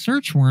authorize a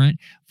search warrant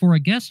for a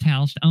guest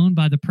house owned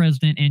by the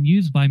president and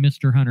used by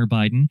Mr. Hunter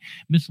Biden.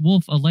 Ms.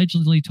 Wolf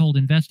allegedly told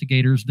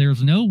investigators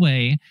there's no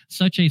way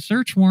such a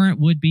search warrant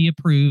would be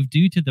approved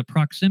due to the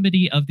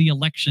proximity of the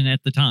election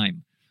at the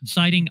time,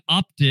 citing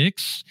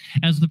optics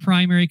as the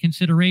primary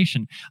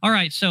consideration. All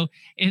right, so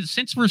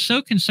since we're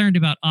so concerned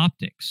about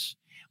optics,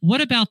 what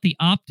about the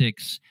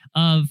optics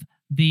of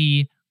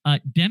the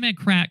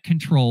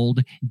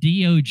Democrat-controlled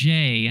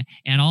DOJ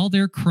and all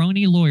their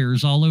crony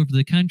lawyers all over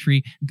the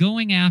country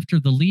going after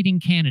the leading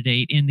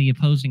candidate in the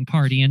opposing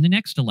party in the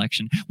next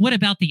election? What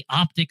about the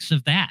optics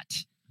of that?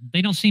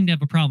 They don't seem to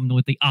have a problem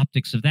with the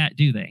optics of that,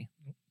 do they?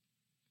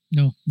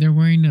 No, they're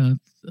wearing a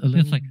little,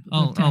 it's like,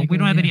 we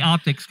don't have any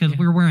optics because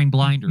we're wearing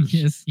blinders.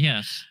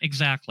 Yes,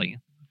 exactly.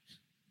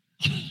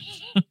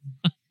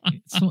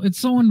 So it's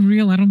so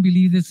unreal. I don't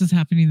believe this is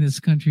happening in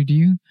this country. Do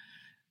you?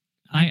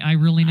 I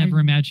really never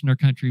imagined our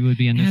country would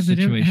be in this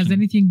situation. Has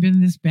anything been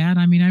this bad?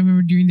 I mean, I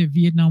remember during the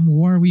Vietnam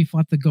War, we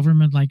fought the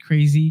government like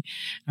crazy.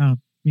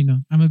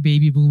 I'm a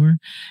baby boomer,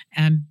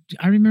 and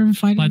I remember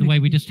fighting. By the way,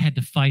 we just had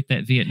to fight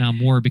that Vietnam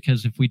War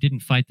because if we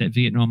didn't fight that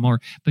Vietnam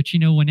War, but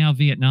when now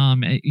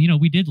Vietnam,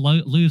 we did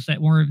lose that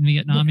war in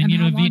Vietnam,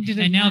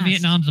 and now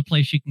Vietnam's a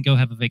place you can go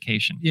have a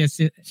vacation. Yes.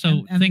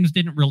 So things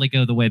didn't really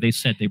go the way they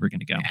said they were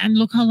going to go. And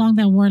look how long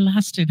that war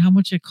lasted, how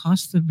much it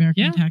cost the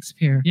American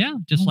taxpayer. Yeah,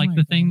 just like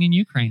the thing in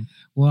Ukraine.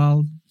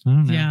 Well, I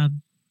don't know. Yeah.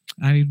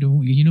 I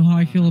don't. You know how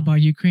I feel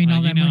about Ukraine.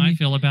 All that money. I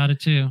feel about it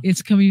too.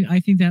 It's coming. I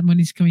think that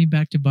money's coming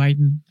back to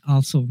Biden.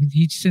 Also,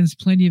 he sends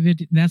plenty of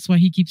it. That's why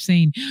he keeps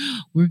saying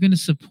we're going to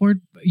support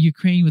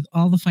Ukraine with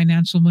all the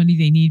financial money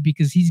they need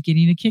because he's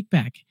getting a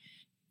kickback.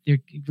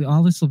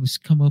 All this will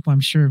come up, I'm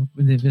sure,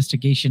 with the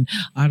investigation.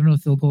 I don't know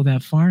if they'll go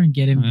that far and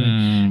get him,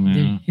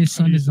 but his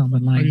son is on the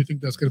line. How do you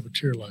think that's going to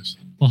materialize?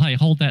 Well, hey,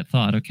 hold that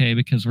thought, okay?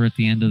 Because we're at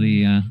the end of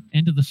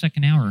the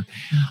second hour.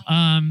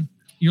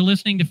 You're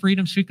listening to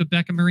Freedom Speak with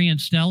Becca Marie and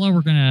Stella.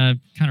 We're going to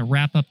kind of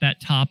wrap up that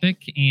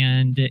topic.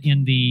 And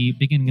in the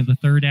beginning of the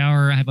third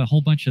hour, I have a whole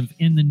bunch of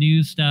in the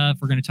news stuff.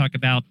 We're going to talk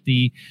about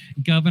the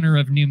governor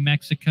of New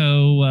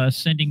Mexico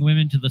sending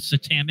women to the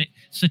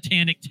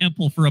satanic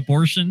temple for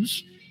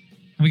abortions.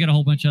 And we got a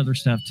whole bunch of other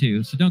stuff,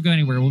 too. So don't go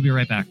anywhere. We'll be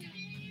right back.